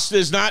pasta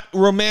is not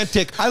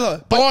romantic,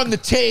 on the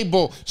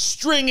table,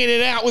 stringing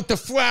it out with the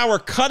flour,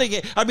 cutting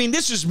it. I mean,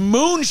 this is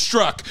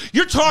moonstruck.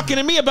 You're talking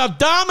to me about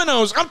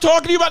Domino's. I'm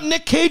talking to you about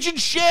Nick Cage and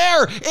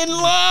Cher in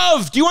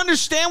Love. Do you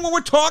understand what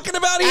we're talking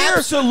about here?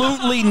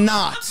 Absolutely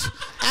not.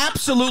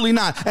 Absolutely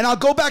not. And I'll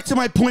go back to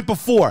my point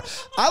before.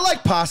 I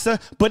like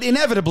pasta, but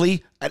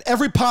inevitably, at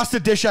every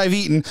pasta dish I've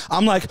eaten,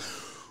 I'm like,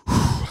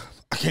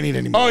 I can't eat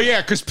anymore. Oh, yeah,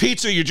 because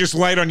pizza, you're just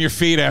light on your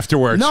feet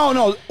afterwards.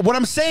 No. What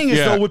I'm saying is,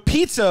 though, with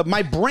pizza,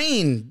 my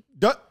brain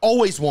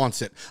always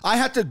wants it. I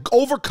had to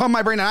overcome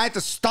my brain, and I had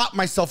to stop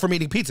myself from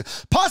eating pizza.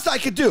 Pasta, I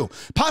could do.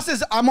 Pasta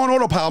is, I'm on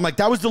autopilot. I'm like,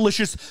 that was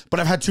delicious, but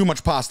I've had too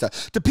much pasta.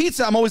 The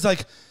pizza, I'm always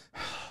like,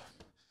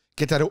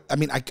 get that. I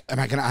mean, I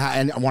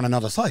want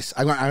another slice.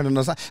 I want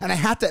another slice. And I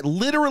had to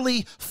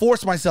literally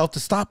force myself to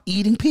stop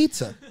eating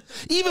pizza,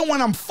 even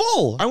when I'm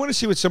full. I want to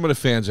see what some of the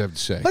fans have to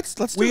say. Let's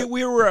go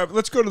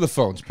to the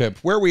phones, Pimp.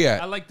 Where are we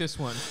at? I like this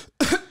one.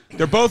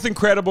 They're both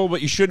incredible,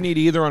 but you shouldn't eat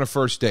either on a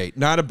first date.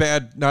 Not a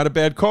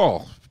bad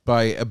call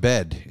by a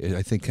bed,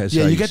 I think.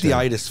 Yeah, you get the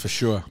itis for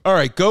sure. All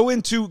right,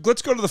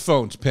 let's go to the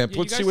phones, Pimp.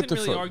 Let's see what the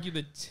really argue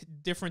the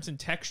difference in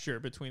texture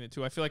between the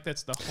two. I feel like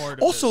that's the heart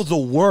of also the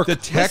work. The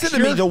texture. Listen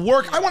to me, the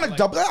work. I want to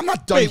double. I'm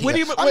not done here.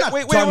 Wait. I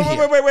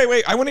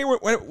want to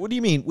hear. What do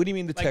you mean? What do you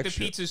mean the texture? Like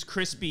the pizza's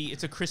crispy.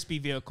 It's a crispy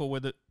vehicle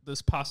where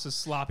this pasta's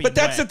sloppy. But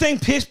that's the thing.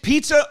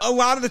 Pizza a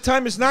lot of the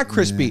time is not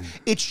crispy.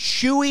 It's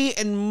chewy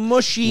and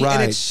mushy,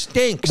 and it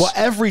stinks. Well,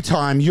 every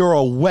time you're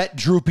a wet,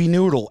 droopy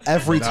noodle.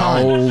 Every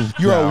time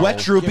you're a wet,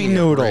 droopy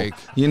noodle.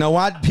 You know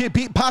what?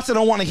 Pasta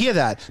don't want to hear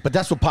that, but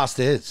that's what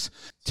pasta is.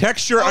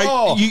 Texture,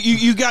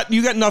 you got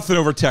nothing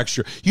over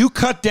texture. You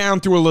cut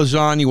down through a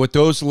lasagna with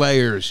those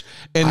layers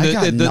and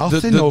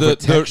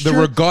the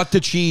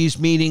ricotta cheese,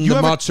 meaning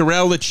the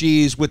mozzarella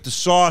cheese with the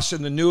sauce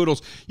and the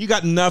noodles. You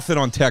got nothing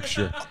on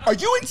texture. Are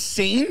you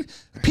insane?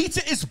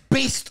 Pizza is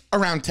based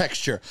around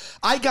texture.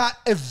 I got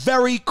a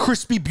very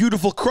crispy,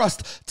 beautiful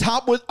crust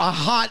topped with a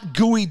hot,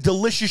 gooey,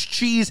 delicious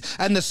cheese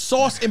and the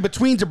sauce in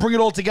between to bring it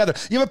all together.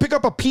 You ever pick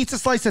up a pizza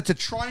slice that's a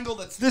triangle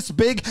that's this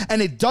big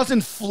and it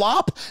doesn't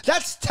flop?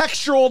 That's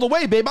texture all the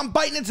way, babe. I'm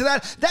biting into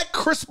that. That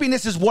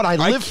crispiness is what I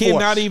live for. I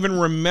cannot even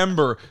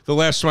remember the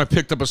last time I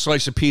picked up a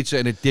slice of pizza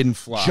and it didn't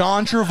flop.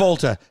 John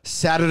Travolta,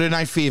 Saturday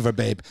Night Fever,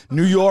 babe.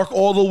 New York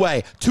all the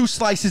way. 2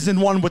 slices in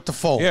one with the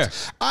fold. Yeah.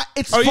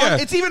 It's fun. Yeah.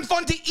 It's even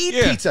fun to eat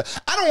pizza.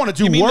 I don't want to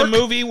do you mean work. the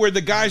movie where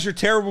the guys are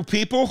terrible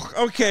people?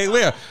 Okay,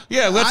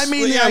 yeah. Let's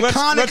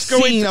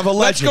scene of a legend.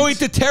 Let's go eat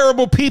the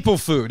terrible people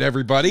food,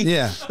 everybody.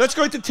 Yeah. Let's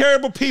go eat the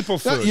terrible people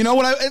food. You know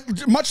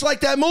what? Much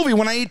like that movie,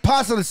 when I eat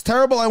pasta that's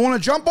terrible, I want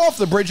to jump off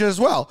the bridge as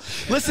well.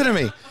 Listen to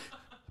me.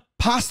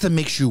 Pasta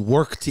makes you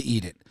work to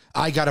eat it.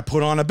 I got to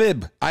put on a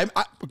bib.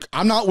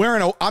 I'm not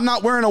wearing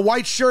a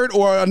white shirt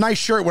or a nice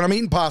shirt when I'm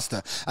eating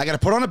pasta. I got to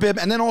put on a bib,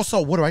 and then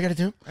also, what do I got to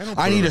do?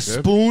 I need a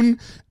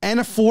spoon and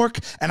a fork,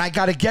 and I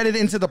got to get it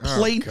into the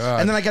plate,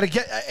 and then I got to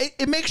get.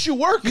 It makes you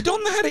work. You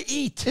don't know how to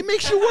eat. It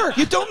makes you work.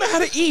 You don't know how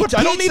to eat. But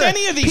I don't need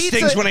any of these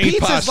things when I eat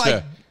pasta.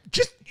 Like,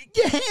 just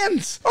your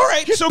hands. All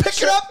right, just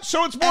pick it up.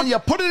 So it's more, and you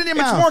put it in your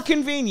mouth. It's more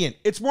convenient.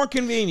 It's more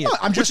convenient.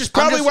 No, which is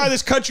probably why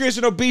this country is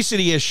an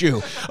obesity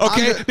issue.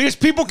 Okay, because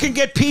people can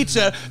get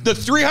pizza. The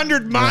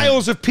 300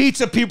 miles of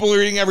pizza people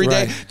are eating every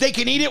day. They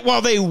can eat it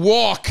while they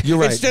walk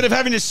instead of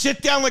having to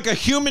sit down like a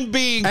human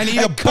being and eat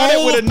a cut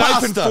it with a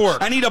knife and fork.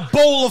 I need a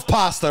bowl of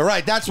pasta.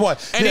 Right, that's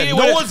what. And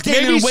no one's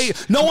gaining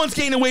weight. No one's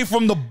gaining weight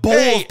from the bowl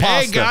of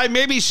pasta. Hey, guy,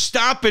 maybe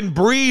stop and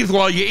breathe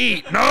while you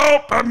eat.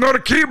 Nope, I'm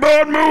gonna keep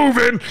on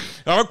moving.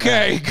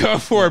 Okay, go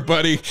for it,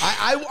 buddy.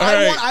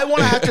 I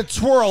want to have to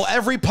twirl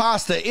every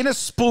pasta in a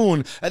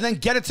spoon and then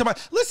get it to my.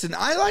 Listen,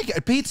 I like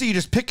it. Pizza. You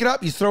just pick it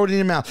up, you throw it in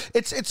your mouth.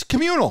 It's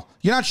communal.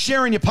 You're not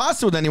sharing your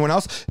pasta with anyone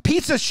else.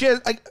 Pizza shares.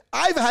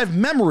 I've had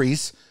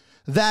memories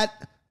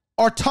that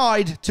are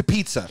tied to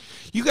pizza.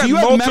 Do you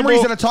have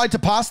memories that are tied to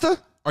pasta?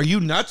 Are you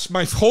nuts?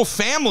 My whole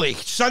family.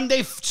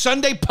 Sunday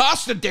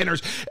pasta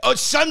dinners.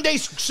 Sunday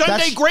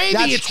gravy.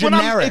 That's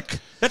generic.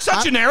 That's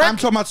not generic. I'm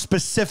talking about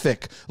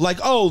specific. Like,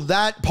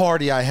 that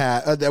party I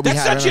had.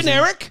 That's not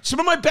generic. Some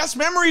of my best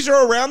memories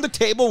are around the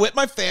table with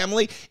my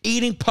family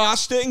eating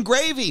pasta and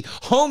gravy,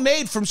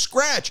 homemade from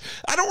scratch.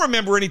 I don't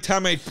remember any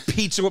time I ate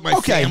pizza with my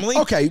family.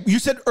 Okay, you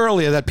said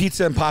earlier that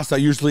pizza and pasta are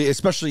usually,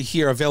 especially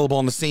here, available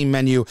on the same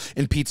menu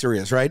in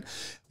pizzerias, right?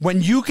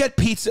 When you get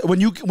pizza,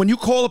 when you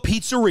call a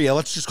pizzeria,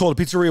 let's just call it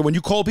a pizzeria. When you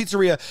call a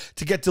pizzeria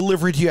to get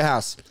delivery to your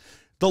house,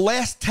 the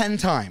last 10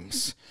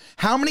 times,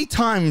 how many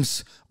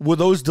times were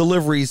those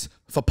deliveries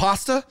for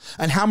pasta,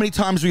 and how many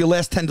times were your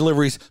last 10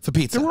 deliveries for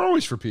pizza? They were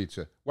always for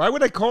pizza. Why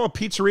would I call a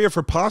pizzeria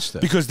for pasta?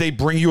 Because they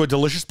bring you a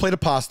delicious plate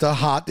of pasta,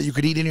 hot, that you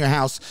could eat in your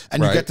house,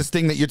 and you get this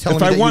thing that you're telling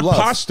me that you love. If I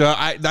want pasta,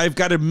 I've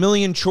got a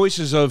million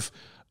choices of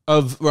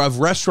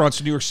restaurants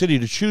in New York City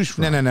to choose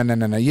from.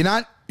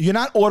 No. You're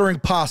not ordering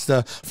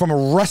pasta from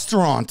a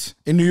restaurant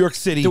in New York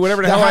City. Do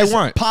whatever the hell I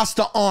want.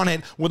 Pasta on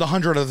it with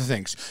 100 other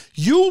things.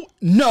 You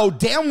know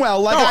damn well,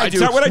 like I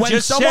do,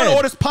 when someone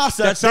orders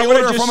pasta, they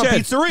order it from a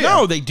pizzeria.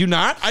 No, they do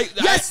not.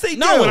 Yes, they do.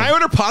 No, when I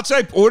order pasta,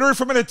 I order it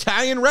from an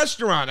Italian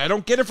restaurant. I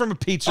don't get it from a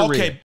pizzeria.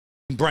 Okay,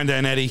 Brenda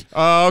and Eddie.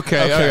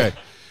 Okay.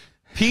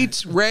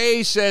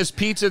 Ray says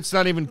pizza, it's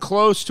not even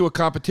close to a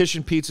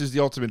competition. Pizza is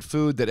the ultimate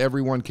food that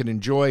everyone can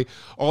enjoy.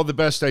 All the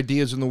best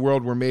ideas in the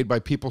world were made by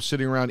people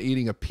sitting around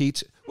eating a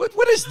pizza.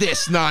 What is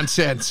this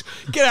nonsense?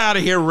 Get out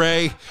of here,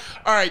 Ray.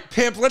 All right,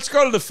 Pimp, let's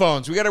go to the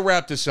phones. We got to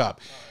wrap this up.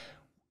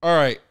 All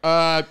right.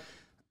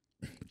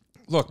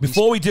 Look,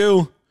 before we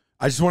do,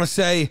 I just want to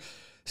say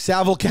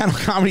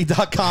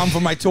SalVulcanoComedy.com for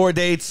my tour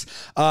dates.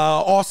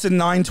 Austin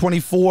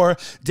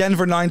 9/24,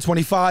 Denver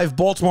 9/25,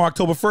 Baltimore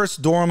October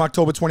 1st, Durham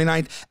October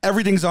 29th.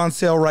 Everything's on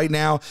sale right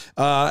now,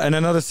 and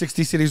another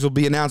 60 cities will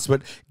be announced.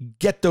 But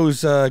get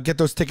those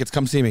tickets.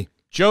 Come see me.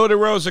 Joe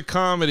DeRosa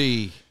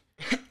Comedy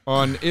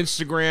on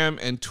Instagram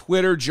and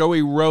Twitter.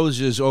 Joey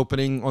Rose's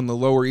opening on the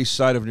Lower East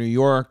Side of New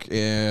York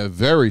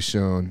very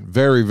soon.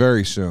 Very,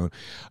 very soon.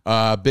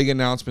 Big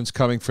announcements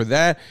coming for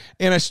that.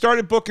 And I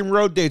started booking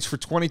road dates for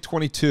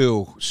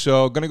 2022.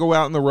 So going to go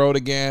out on the road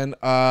again.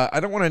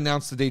 I don't want to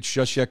announce the dates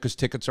just yet because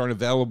tickets aren't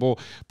available.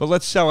 But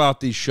let's sell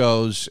out these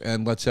shows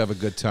and let's have a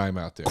good time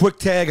out there. Quick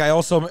tag. I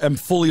also am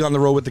fully on the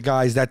road with the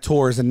guys. That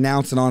tour is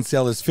announced and on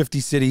sale. There's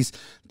 50 cities.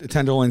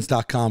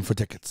 Tenderloins.com for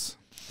tickets.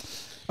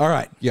 All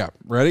right. Yeah.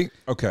 Ready?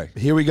 Okay.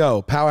 Here we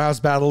go.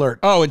 Powerhouse Battle Alert.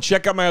 Oh, and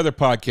check out my other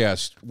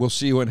podcast. We'll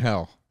See You in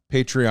Hell.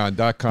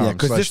 Patreon.com. Yeah,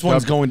 because this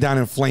one's going down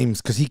in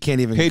flames because he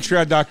can't even.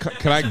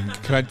 Patreon.com.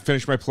 Can I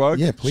finish my plug?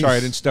 Yeah, please. Sorry, I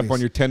didn't step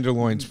on your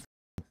Tenderloins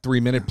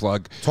 3-minute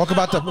plug. Talk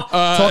about the.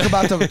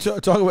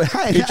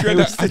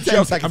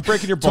 Patreon. I'm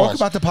breaking your balls.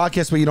 Talk about the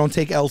podcast where you don't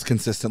take L's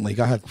consistently.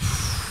 Go ahead.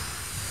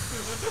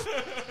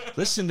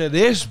 Listen to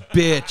this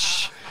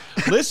bitch.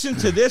 Listen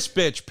to this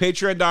bitch.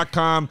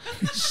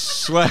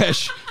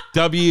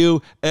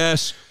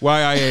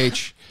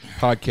 Patreon.com/WSYIH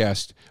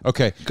podcast.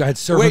 Okay. Go ahead,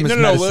 serve Wait, him his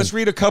no. medicine. Let's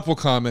read a couple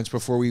comments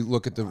before we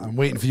look at the. I'm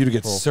waiting for you to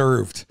get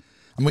served.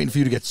 I'm waiting for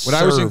you to get When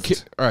served. I was in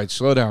all right,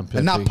 slow down, Pimpy.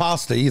 And not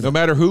pasta either. No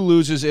matter who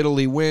loses,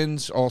 Italy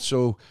wins.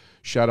 Also,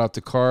 shout out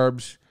to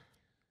Carbs.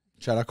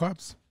 Shout out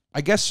Carbs.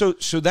 I guess so.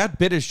 So that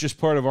bit is just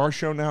part of our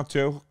show now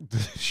too.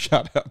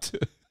 Shout out to.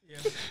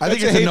 I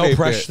think it's a no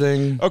pressure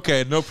thing.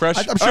 Okay, no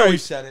pressure. I'm sure we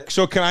said it.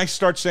 So can I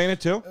start saying it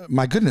too?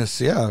 My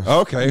goodness, yeah.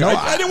 Okay. No,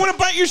 I didn't want to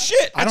bite your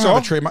shit. I don't have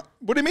a trademark.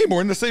 What do you mean?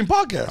 We're in the same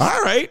podcast.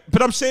 All right,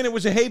 but I'm saying it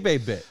was a hey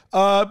babe bit.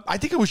 I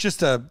think it was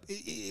just a.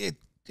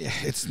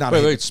 It's not.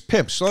 Wait, it's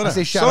Pimp. Slow down. I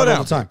say shout slow out down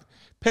all the time.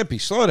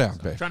 Pimpy, slow down,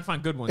 babe. Trying to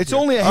find good ones. It's here.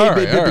 only a All hey right,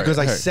 babe all right, because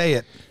I all right. say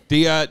it.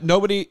 The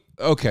nobody.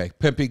 Okay,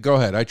 Pimpy, go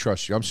ahead. I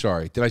trust you. I'm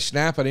sorry. Did I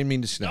snap? I didn't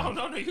mean to snap.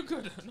 No, you're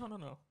good.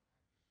 No.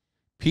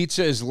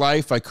 Pizza is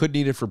life. I couldn't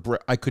eat it for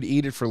I could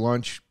eat it for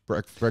lunch,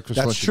 breakfast, That's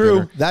lunch, true.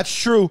 and dinner. That's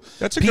true.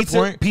 That's a pizza, good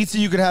point. Pizza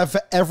you could have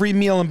for every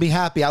meal and be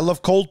happy. I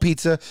love cold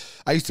pizza.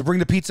 I used to bring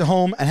the pizza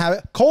home and have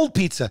it. Cold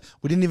pizza.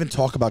 We didn't even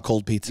talk about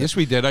cold pizza. Yes,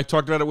 we did. I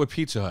talked about it with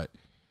Pizza Hut.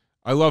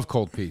 I love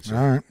cold pizza.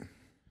 All right.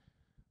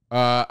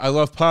 I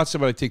love pizza,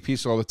 but I take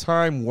pizza all the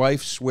time.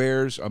 Wife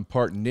swears I'm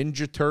part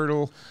Ninja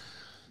Turtle.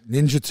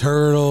 Ninja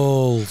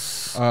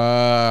Turtles.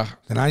 They're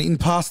not eating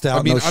pasta out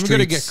I mean, in those I'm going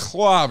to get streets.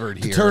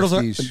 clobbered here.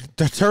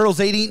 The turtles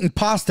ain't eating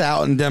pasta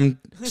out in them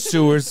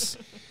sewers.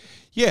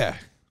 Yeah.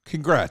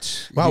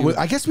 Congrats. Wow,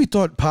 I guess we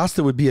thought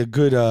pasta would be a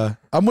good.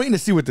 I'm waiting to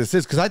see what this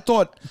is because I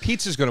thought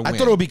Pizza's going to win. I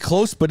thought it would be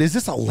close, but is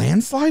this a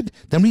landslide?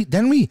 Then we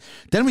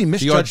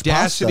misjudged the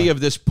audacity pasta. of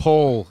this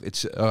poll.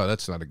 It's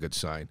that's not a good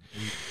sign.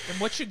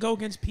 And what should go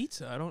against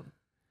pizza? I don't.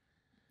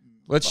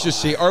 Let's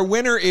just see. Our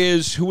winner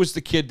is who was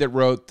the kid that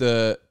wrote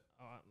the.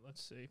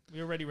 Let's see. We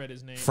already read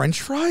his name.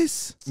 French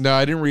fries. No,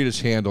 I didn't read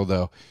his handle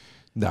though.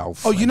 No.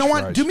 Oh, you know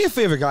what? French Do me a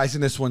favor, guys,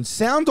 in this one.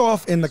 Sound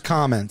off in the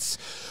comments.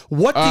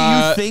 What do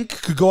you think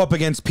could go up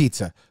against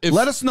pizza?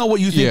 Let us know what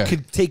you think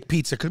could take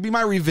pizza. Could be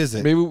my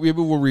revisit. Maybe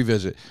we'll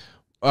revisit.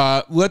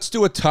 Let's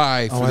do a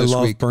tie for this I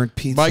love week. burnt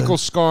pizza. Michael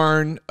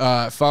Scarn.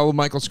 Follow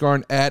Michael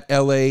Scarn at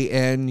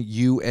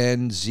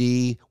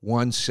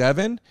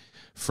LANUNZ17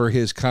 for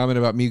his comment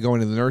about me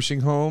going to the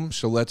nursing home.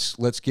 So let's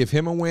give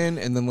him a win,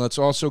 and then let's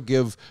also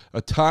give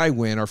a tie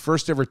win, our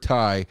first ever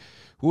tie.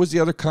 Who was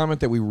the other comment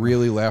that we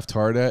really laughed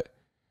hard at?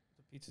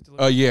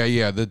 Oh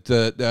yeah.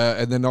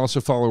 And then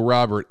also follow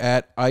Robert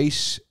at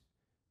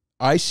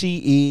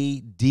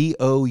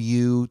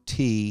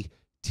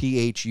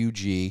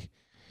ICEDOUTTHUG,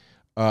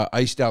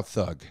 Iced Out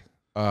Thug.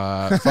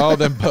 Follow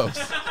them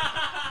both.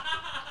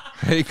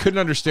 He couldn't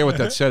understand what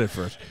that said at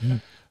first.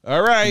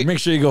 All right. Make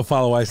sure you go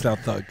follow Iced Out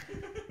Thug.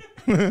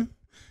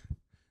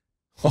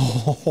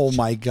 Oh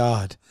my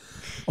God.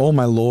 Oh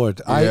my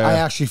Lord. Yeah. I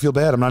actually feel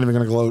bad. I'm not even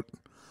going to gloat.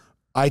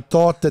 I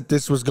thought that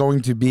this was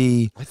going to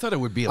be. I thought it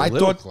would be a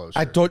little closer.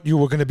 I thought you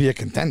were going to be a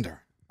contender.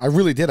 I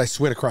really did. I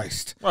swear to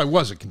Christ. Well, I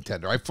was a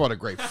contender. I fought a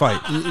great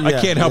fight. I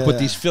can't help what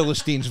these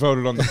Philistines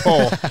voted on the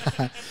poll.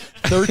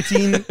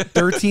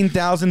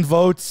 13,000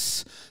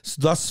 votes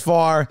thus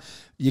far.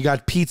 You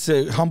got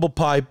pizza, humble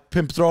pie.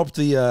 Pimp, throw up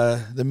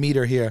the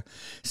meter here.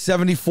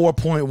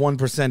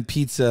 74.1%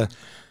 pizza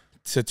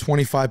to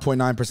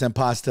 25.9%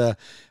 pasta.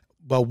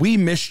 Well, we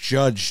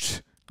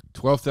misjudged.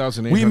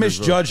 12,800 We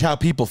misjudge how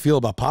people feel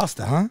about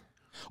pasta, huh?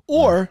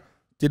 Or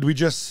did we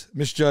just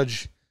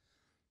misjudge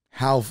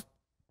how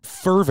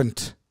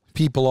fervent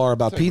people are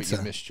about pizza?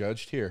 What you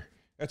misjudged here.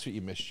 That's what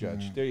you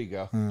misjudged. There you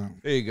go.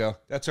 There you go.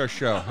 That's our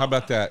show. How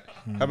about that?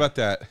 How about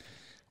that?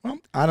 Well,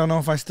 I don't know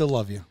if I still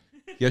love you.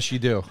 Yes, you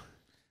do.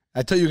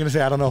 I thought you were going to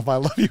say I don't know if I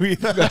love you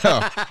either.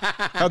 No.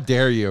 How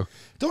dare you?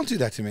 Don't do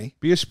that to me.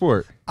 Be a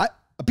sport.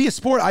 Be a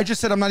sport. I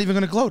just said I'm not even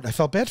going to gloat. I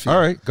felt bad for you.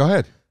 All right, go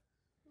ahead.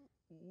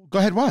 Go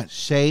ahead, what?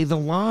 Say the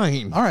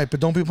line. All right, but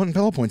don't be putting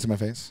pillow points in my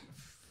face.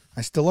 I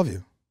still love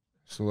you.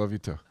 Still love you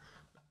too.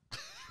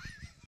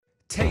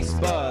 Taste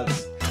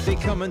buds, they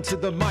coming to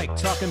the mic,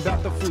 talking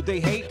about the food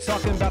they hate,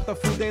 talking about the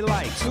food they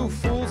like. Two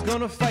fools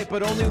gonna fight,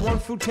 but only one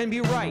food can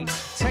be right.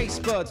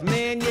 Taste buds,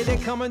 man, yeah, they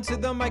coming to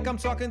the mic, I'm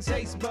talking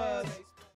taste buds.